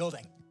need a new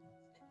building.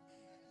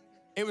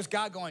 It was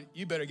God going,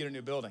 you better get a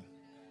new building.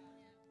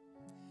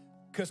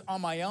 Because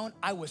on my own,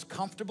 I was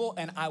comfortable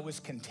and I was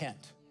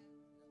content.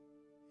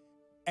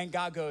 And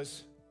God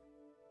goes,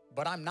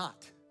 but I'm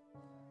not.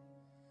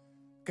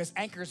 Because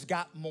Anchor's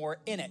got more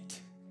in it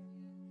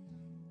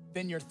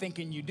than you're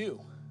thinking you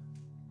do.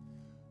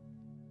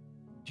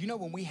 Do you know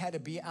when we had to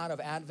be out of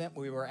Advent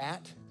where we were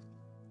at?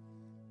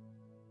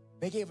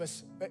 They gave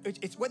us,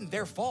 it wasn't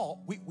their fault.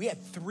 We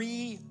had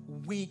 3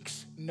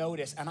 weeks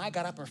notice. And I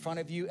got up in front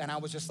of you and I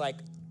was just like,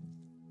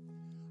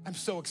 I'm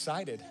so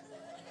excited.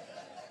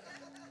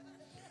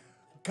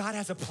 God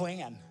has a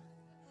plan.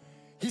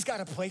 He's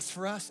got a place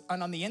for us.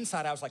 And on the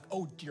inside, I was like,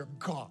 oh dear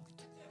God.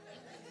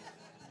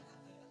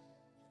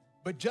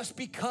 But just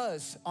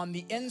because on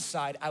the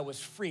inside I was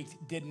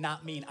freaked did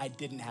not mean I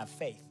didn't have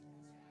faith.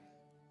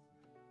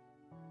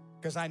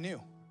 Because I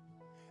knew.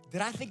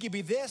 Did I think it'd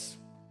be this?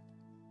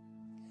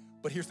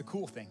 But here's the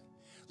cool thing.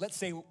 Let's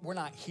say we're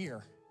not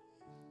here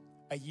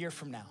a year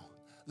from now.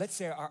 Let's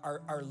say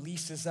our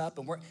lease is up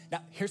and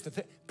now here's the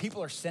thing.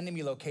 People are sending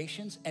me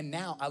locations and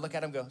now I look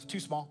at them and go, it's too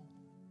small.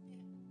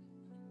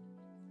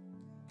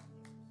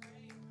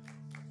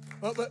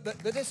 Well, but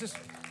this is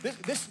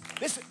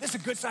a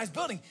good sized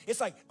building. It's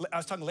like, I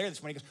was talking to Larry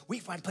this morning, he goes, we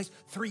find a place,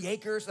 3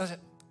 acres. I said,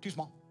 too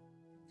small.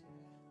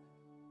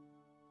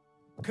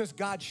 Because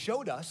God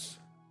showed us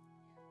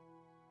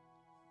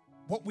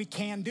what we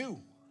can do.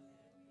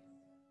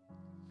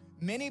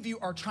 Many of you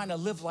are trying to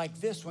live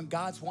like this when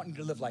God's wanting you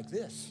to live like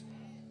this.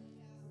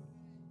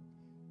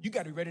 You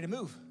got to be ready to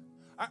move.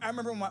 I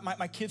remember when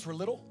my kids were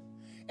little,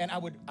 and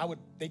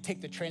they'd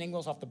take the training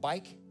wheels off the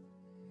bike,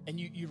 and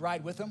you'd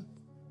ride with them,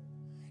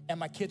 and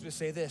my kids would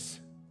say this,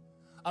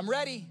 I'm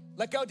ready.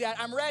 Let go, Dad,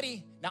 I'm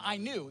ready. Now, I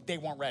knew they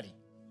weren't ready.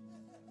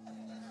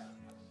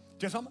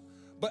 Just something?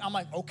 But I'm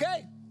like,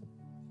 okay.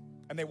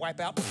 And they wipe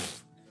out.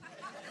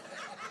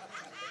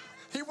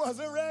 He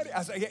wasn't ready.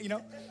 I said, yeah, you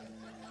know.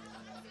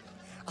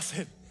 I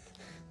said,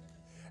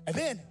 and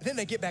then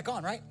they get back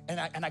on, right?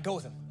 And I go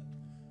with them.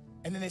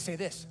 And then they say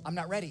this, I'm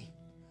not ready.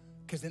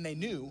 Because then they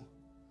knew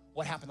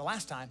what happened the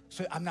last time,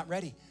 so I'm not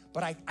ready.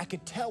 But I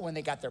could tell when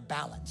they got their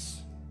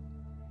balance.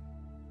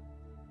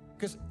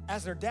 Because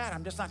as their dad,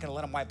 I'm just not gonna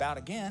let them wipe out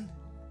again.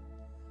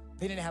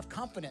 They didn't have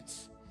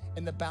confidence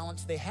in the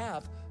balance they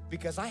have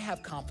because I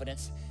have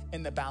confidence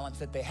in the balance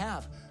that they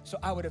have. So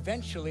I would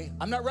eventually,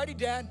 I'm not ready,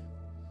 Dad.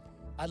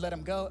 I'd let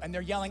them go and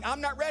they're yelling,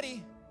 I'm not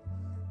ready.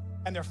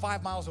 And they're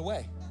 5 miles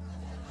away.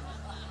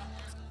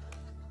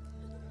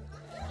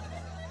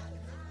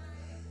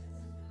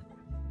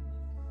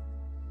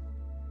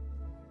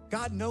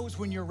 God knows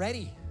when you're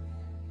ready.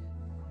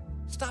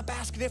 Stop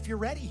asking if you're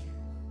ready.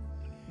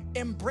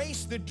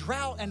 Embrace the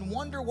drought and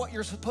wonder what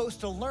you're supposed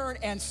to learn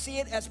and see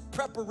it as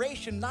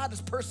preparation, not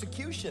as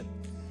persecution.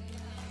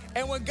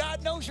 And when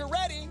God knows you're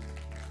ready,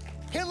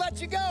 He'll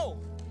let you go.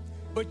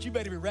 But you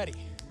better be ready.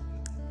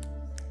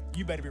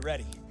 You better be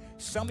ready.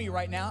 Some of you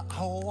right now,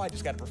 I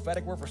just got a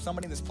prophetic word for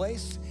somebody in this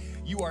place.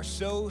 You are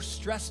so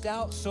stressed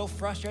out, so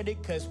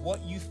frustrated because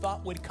what you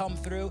thought would come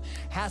through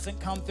hasn't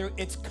come through.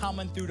 It's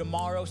coming through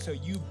tomorrow, so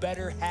you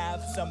better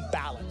have some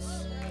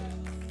balance.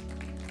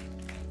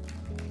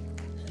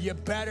 You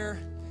better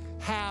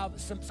have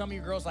some of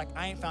you girls like,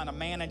 I ain't found a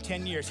man in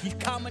 10 years. He's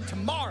coming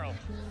tomorrow.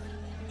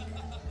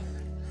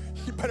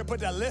 You better put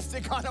that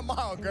lipstick on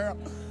tomorrow, girl.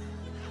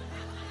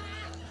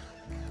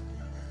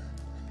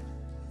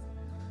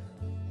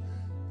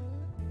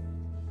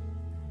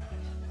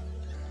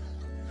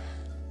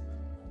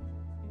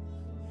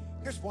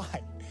 Here's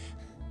why.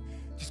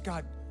 Just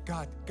God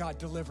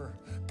deliver,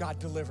 God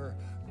deliver,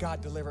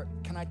 God deliver.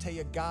 Can I tell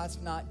you, God's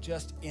not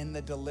just in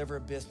the deliver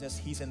business,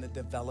 He's in the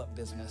develop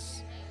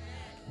business.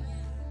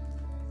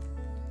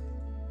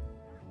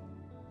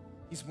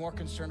 He's more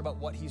concerned about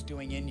what He's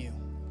doing in you.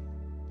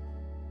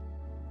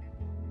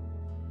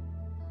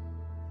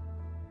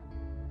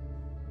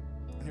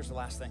 And here's the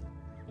last thing.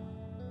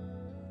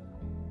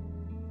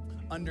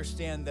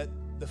 Understand that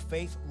the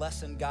faith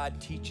lesson God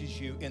teaches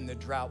you in the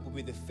drought will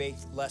be the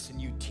faith lesson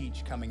you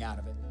teach coming out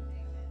of it.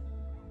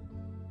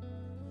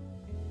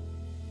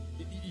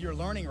 You're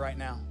learning right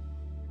now.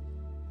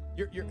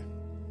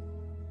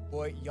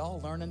 Boy,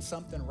 y'all learning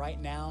something right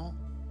now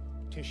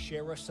to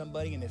share with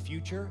somebody in the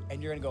future,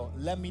 and you're gonna go,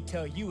 let me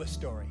tell you a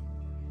story.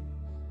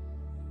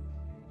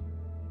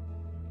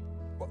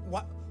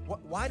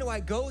 Why do I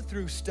go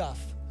through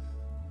stuff?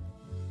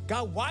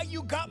 God, why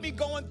you got me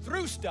going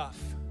through stuff?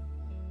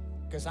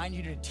 Because I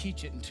need you to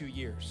teach it in 2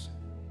 years.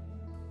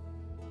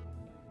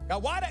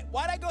 God, why'd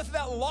I go through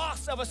that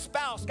loss of a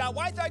spouse? God,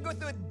 why did I go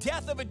through the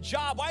death of a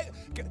job? Why?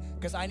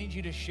 Because I need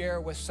you to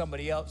share with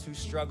somebody else who's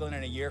struggling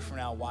in a year from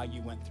now why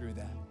you went through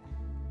that.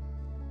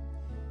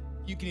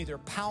 You can either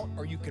pout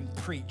or you can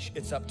preach.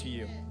 It's up to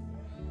you.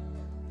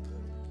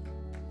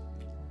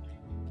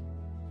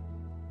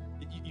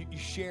 You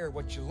share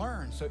what you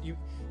learn. So you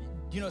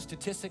know,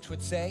 statistics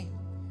would say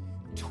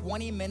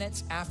 20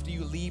 minutes after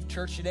you leave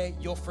church today,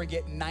 you'll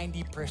forget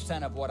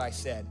 90% of what I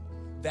said.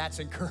 That's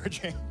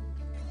encouraging.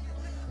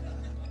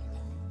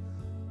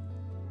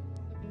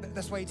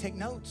 That's why you take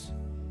notes.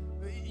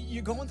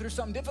 You're going through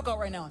something difficult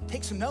right now.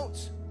 Take some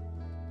notes.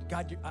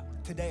 God,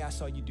 today I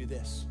saw you do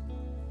this.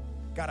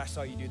 God, I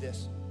saw you do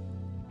this.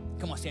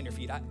 Come on, stand your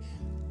feet.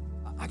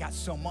 I got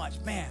so much.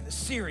 Man, the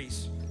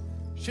series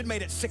should have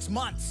made it 6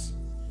 months.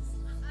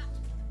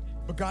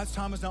 But God's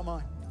time is not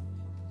mine.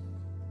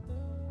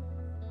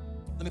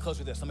 Let me close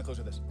with this.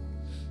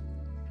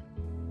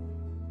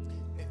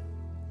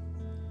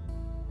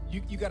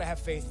 You got to have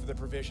faith for the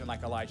provision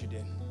like Elijah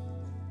did.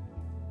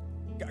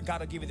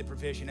 God will give you the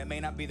provision. It may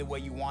not be the way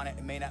you want it.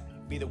 It may not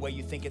be the way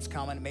you think it's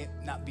coming. It may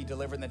not be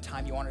delivered in the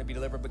time you want it to be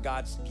delivered,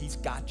 but He's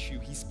got you.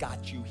 He's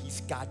got you.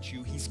 He's got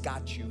you. He's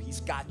got you. He's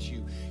got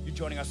you. You're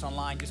joining us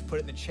online. Just put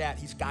it in the chat.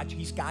 He's got you.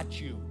 He's got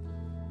you.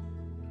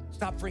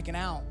 Stop freaking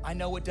out. I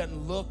know it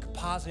doesn't look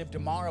positive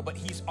tomorrow, but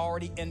He's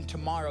already in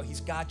tomorrow. He's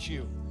got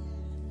you.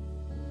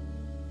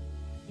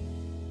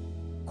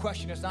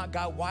 Question is not,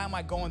 God, why am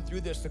I going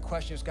through this? The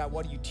question is, God,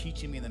 what are you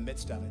teaching me in the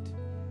midst of it?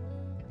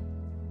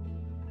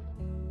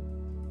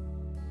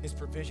 His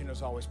provision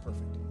is always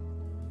perfect.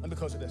 Let me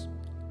close with this.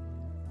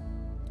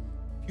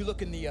 If you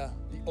look in the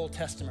Old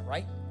Testament,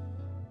 right?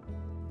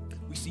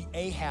 We see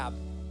Ahab,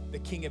 the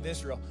king of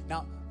Israel.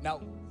 Now,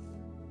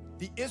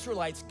 the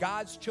Israelites,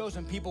 God's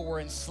chosen people, were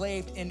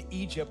enslaved in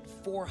Egypt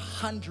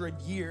 400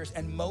 years,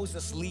 and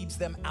Moses leads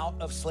them out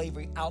of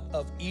slavery, out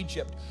of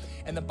Egypt.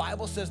 And the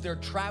Bible says they're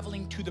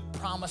traveling to the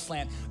promised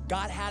land.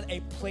 God had a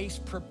place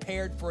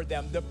prepared for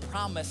them, the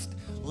promised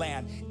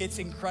land. It's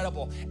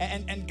incredible.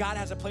 And God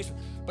has a place.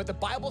 But the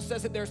Bible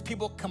says that there's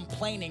people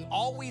complaining,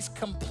 always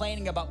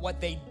complaining about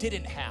what they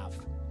didn't have.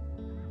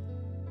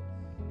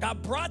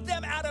 God brought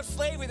them out of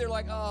slavery. They're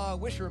like, oh, I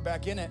wish we were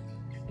back in it.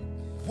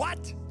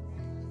 What?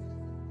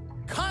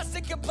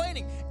 Constant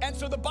complaining. And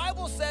so the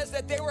Bible says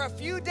that they were a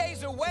few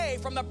days away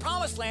from the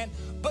promised land,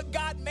 but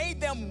God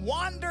made them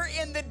wander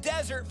in the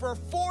desert for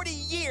 40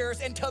 years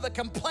until the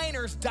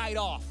complainers died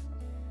off.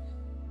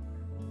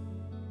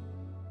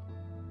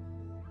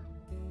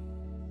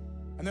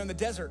 And they're in the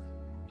desert.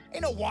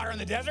 Ain't no water in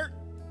the desert.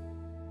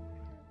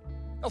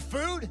 No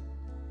food.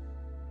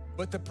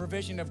 But the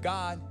provision of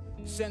God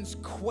sends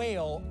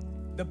quail,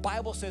 the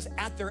Bible says,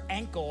 at their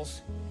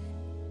ankles,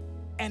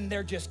 and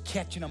they're just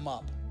catching them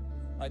up.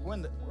 Like,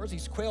 where's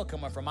these quail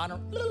coming from? I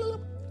don't.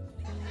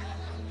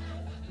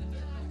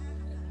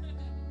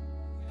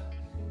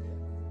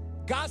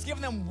 God's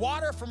giving them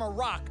water from a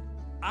rock.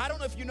 I don't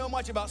know if you know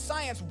much about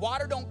science.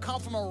 Water don't come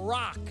from a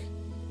rock.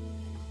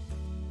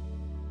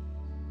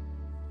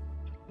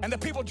 And the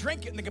people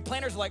drink it, and the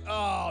complainers are like,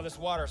 oh, this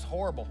water is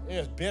horrible. It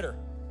is bitter.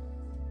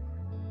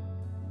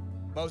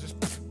 Moses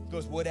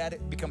throws wood at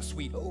it, becomes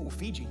sweet. Oh,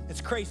 Fiji.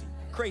 It's crazy,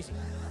 crazy.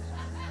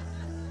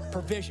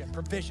 Provision,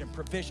 provision,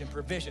 provision,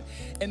 provision.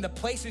 In the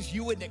places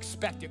you wouldn't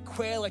expect it,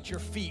 quail at your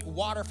feet,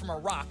 water from a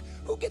rock.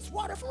 Who gets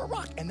water from a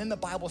rock? And then the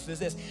Bible says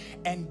this,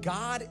 and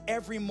God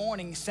every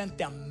morning sent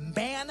them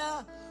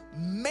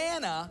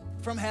manna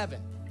from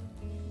heaven.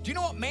 Do you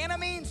know what manna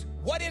means?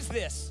 What is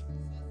this?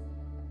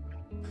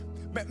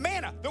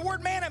 Manna, the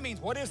word manna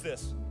means, what is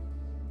this?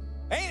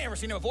 They ain't never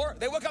seen it before.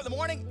 They woke up in the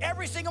morning,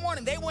 every single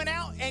morning, they went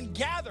out and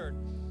gathered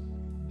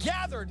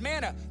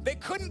manna. They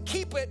couldn't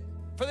keep it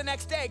for the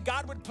next day.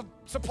 God would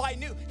supply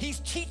new. He's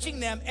teaching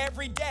them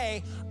every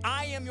day,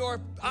 I am your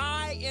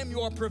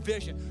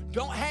provision.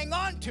 Don't hang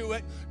on to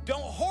it.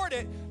 Don't hoard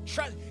it.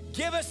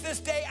 Give us this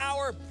day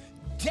our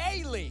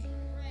daily.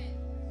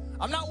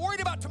 I'm not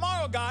worried about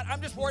tomorrow, God.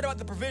 I'm just worried about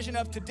the provision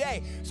of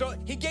today. So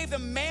He gave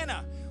them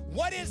manna.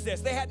 What is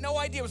this? They had no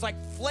idea. It was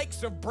like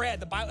flakes of bread.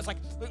 The Bible, it's like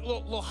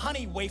little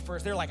honey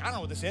wafers. They're like, I don't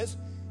know what this is.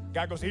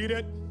 God goes, eat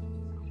it.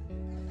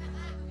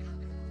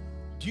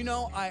 Do you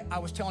know, I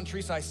was telling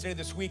Teresa, I studied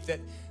this week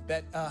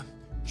that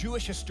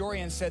Jewish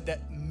historians said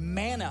that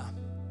manna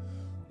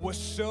was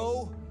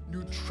so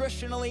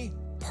nutritionally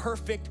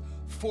perfect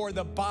for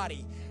the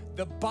body.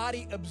 The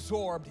body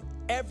absorbed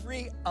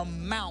every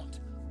amount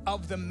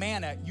of the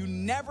manna. You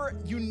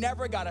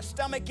never got a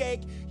stomach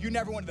ache. You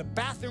never went to the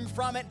bathroom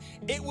from it.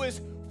 It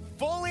was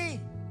fully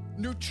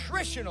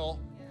nutritional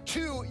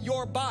to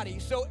your body.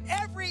 So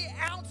every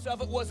ounce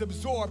of it was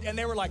absorbed, and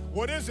they were like,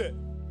 what is it?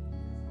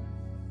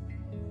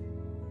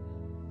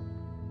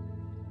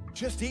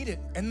 Just eat it.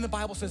 And then the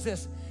Bible says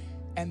this,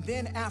 and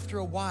then after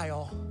a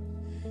while,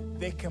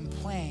 they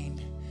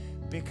complained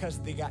because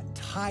they got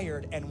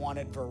tired and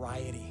wanted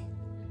variety.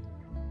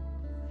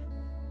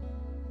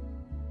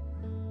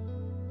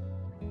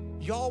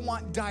 Y'all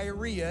want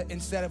diarrhea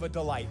instead of a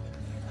delight.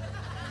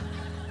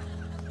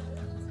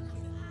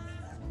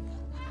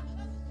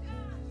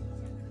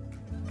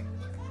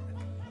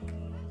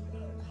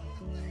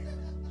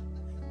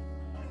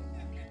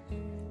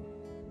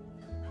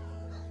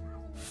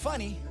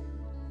 Funny,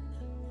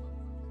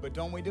 but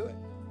don't we do it?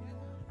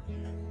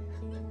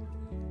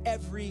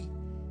 Every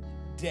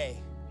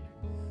day.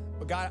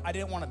 But God, I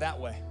didn't want it that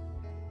way.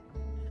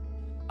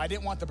 I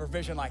didn't want the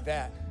provision like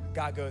that.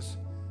 God goes,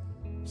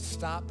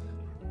 stop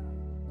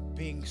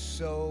being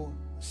so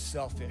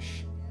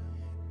selfish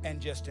and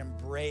just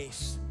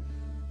embrace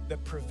the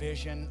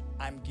provision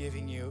I'm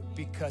giving you,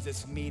 because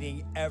it's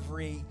meeting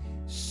every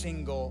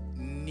single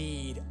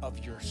need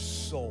of your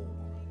soul.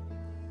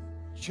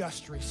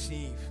 Just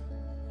receive.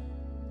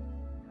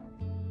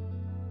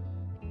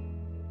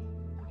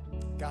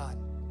 God,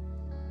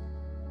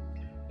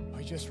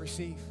 we just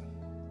receive.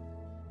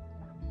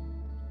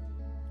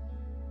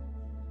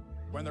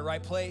 We're in the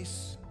right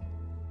place.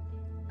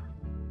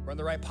 We're in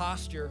the right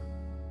posture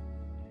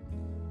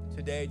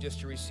today just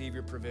to receive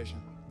your provision.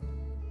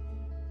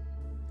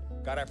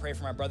 God, I pray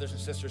for my brothers and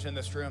sisters in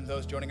this room,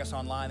 those joining us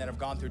online that have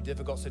gone through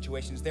difficult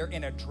situations. They're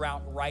in a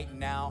drought right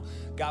now.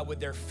 God, would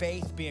their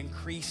faith be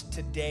increased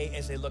today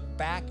as they look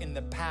back in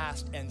the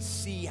past and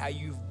see how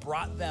you've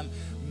brought them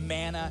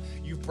manna,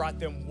 you've brought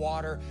them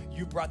water,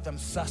 you brought them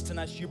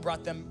sustenance, you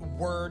brought them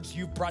words,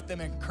 you brought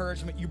them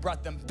encouragement, you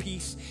brought them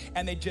peace,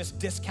 and they just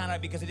discounted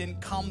it because it didn't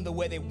come the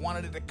way they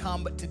wanted it to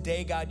come. But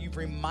today, God, you've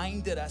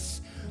reminded us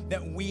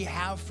that we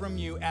have from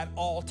you at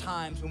all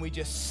times when we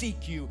just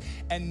seek you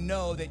and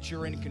know that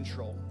you're in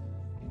control.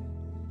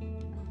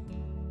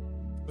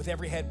 With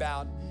every head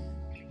bowed,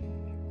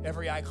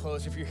 every eye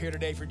closed, if you're here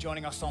today, if you're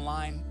joining us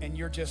online and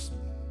you're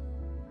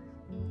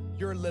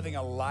living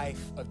a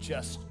life of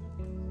just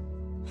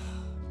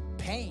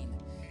pain.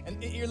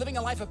 And you're living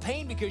a life of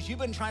pain because you've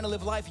been trying to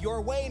live life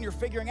your way and you're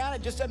figuring out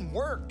it just doesn't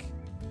work.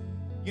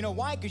 You know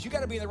why? Because you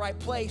got to be in the right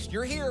place.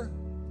 You're here,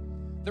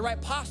 the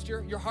right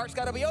posture. Your heart's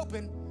got to be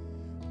open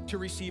to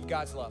receive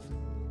God's love.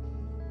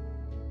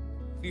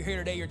 If you're here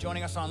today, you're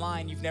joining us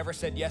online, you've never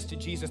said yes to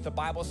Jesus. The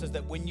Bible says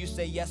that when you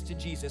say yes to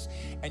Jesus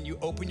and you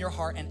open your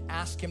heart and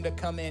ask him to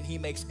come in, he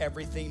makes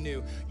everything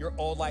new. Your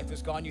old life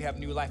is gone. You have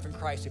new life in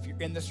Christ. If you're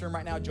in this room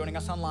right now, joining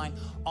us online,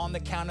 on the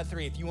count of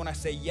 3, if you want to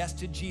say yes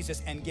to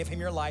Jesus and give him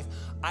your life,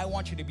 I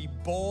want you to be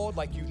bold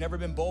like you've never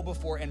been bold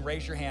before and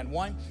raise your hand.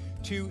 1,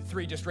 2,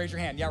 3, just raise your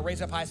hand. Yeah,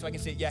 raise up high so I can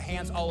see it. Yeah,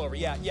 hands all over.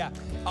 Yeah,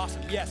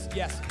 awesome. Yes.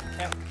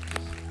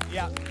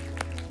 Yeah.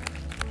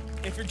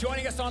 If you're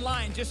joining us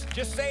online, just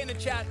say in the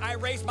chat, I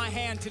raise my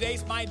hand,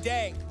 today's my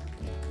day.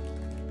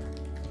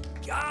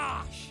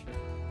 Gosh,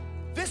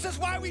 this is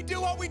why we do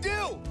what we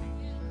do.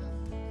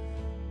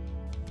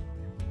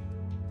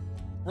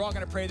 We're all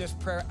gonna pray this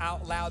prayer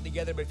out loud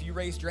together, but if you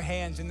raised your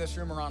hands in this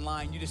room or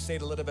online, you just say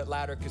it a little bit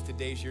louder because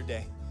today's your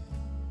day.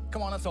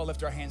 Come on, let's all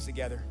lift our hands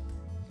together.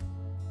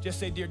 Just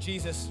say, dear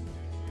Jesus,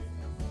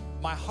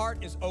 my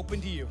heart is open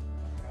to you.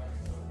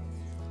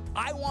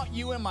 I want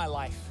you in my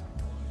life.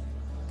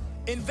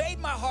 Invade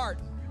my heart,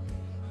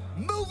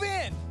 move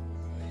in,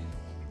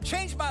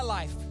 change my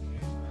life,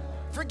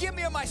 forgive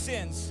me of my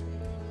sins,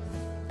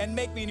 and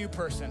make me a new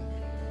person.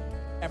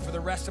 And for the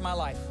rest of my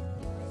life,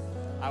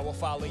 I will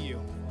follow you.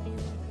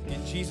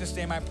 In Jesus'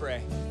 name I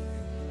pray,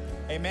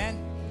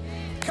 amen.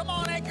 Come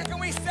on, Anchor,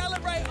 can we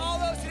celebrate all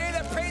those today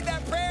that prayed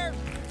that prayer?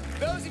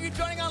 Those of you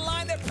joining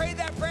online that prayed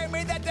that prayer,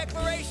 made that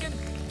declaration,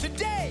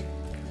 today,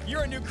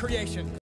 you're a new creation.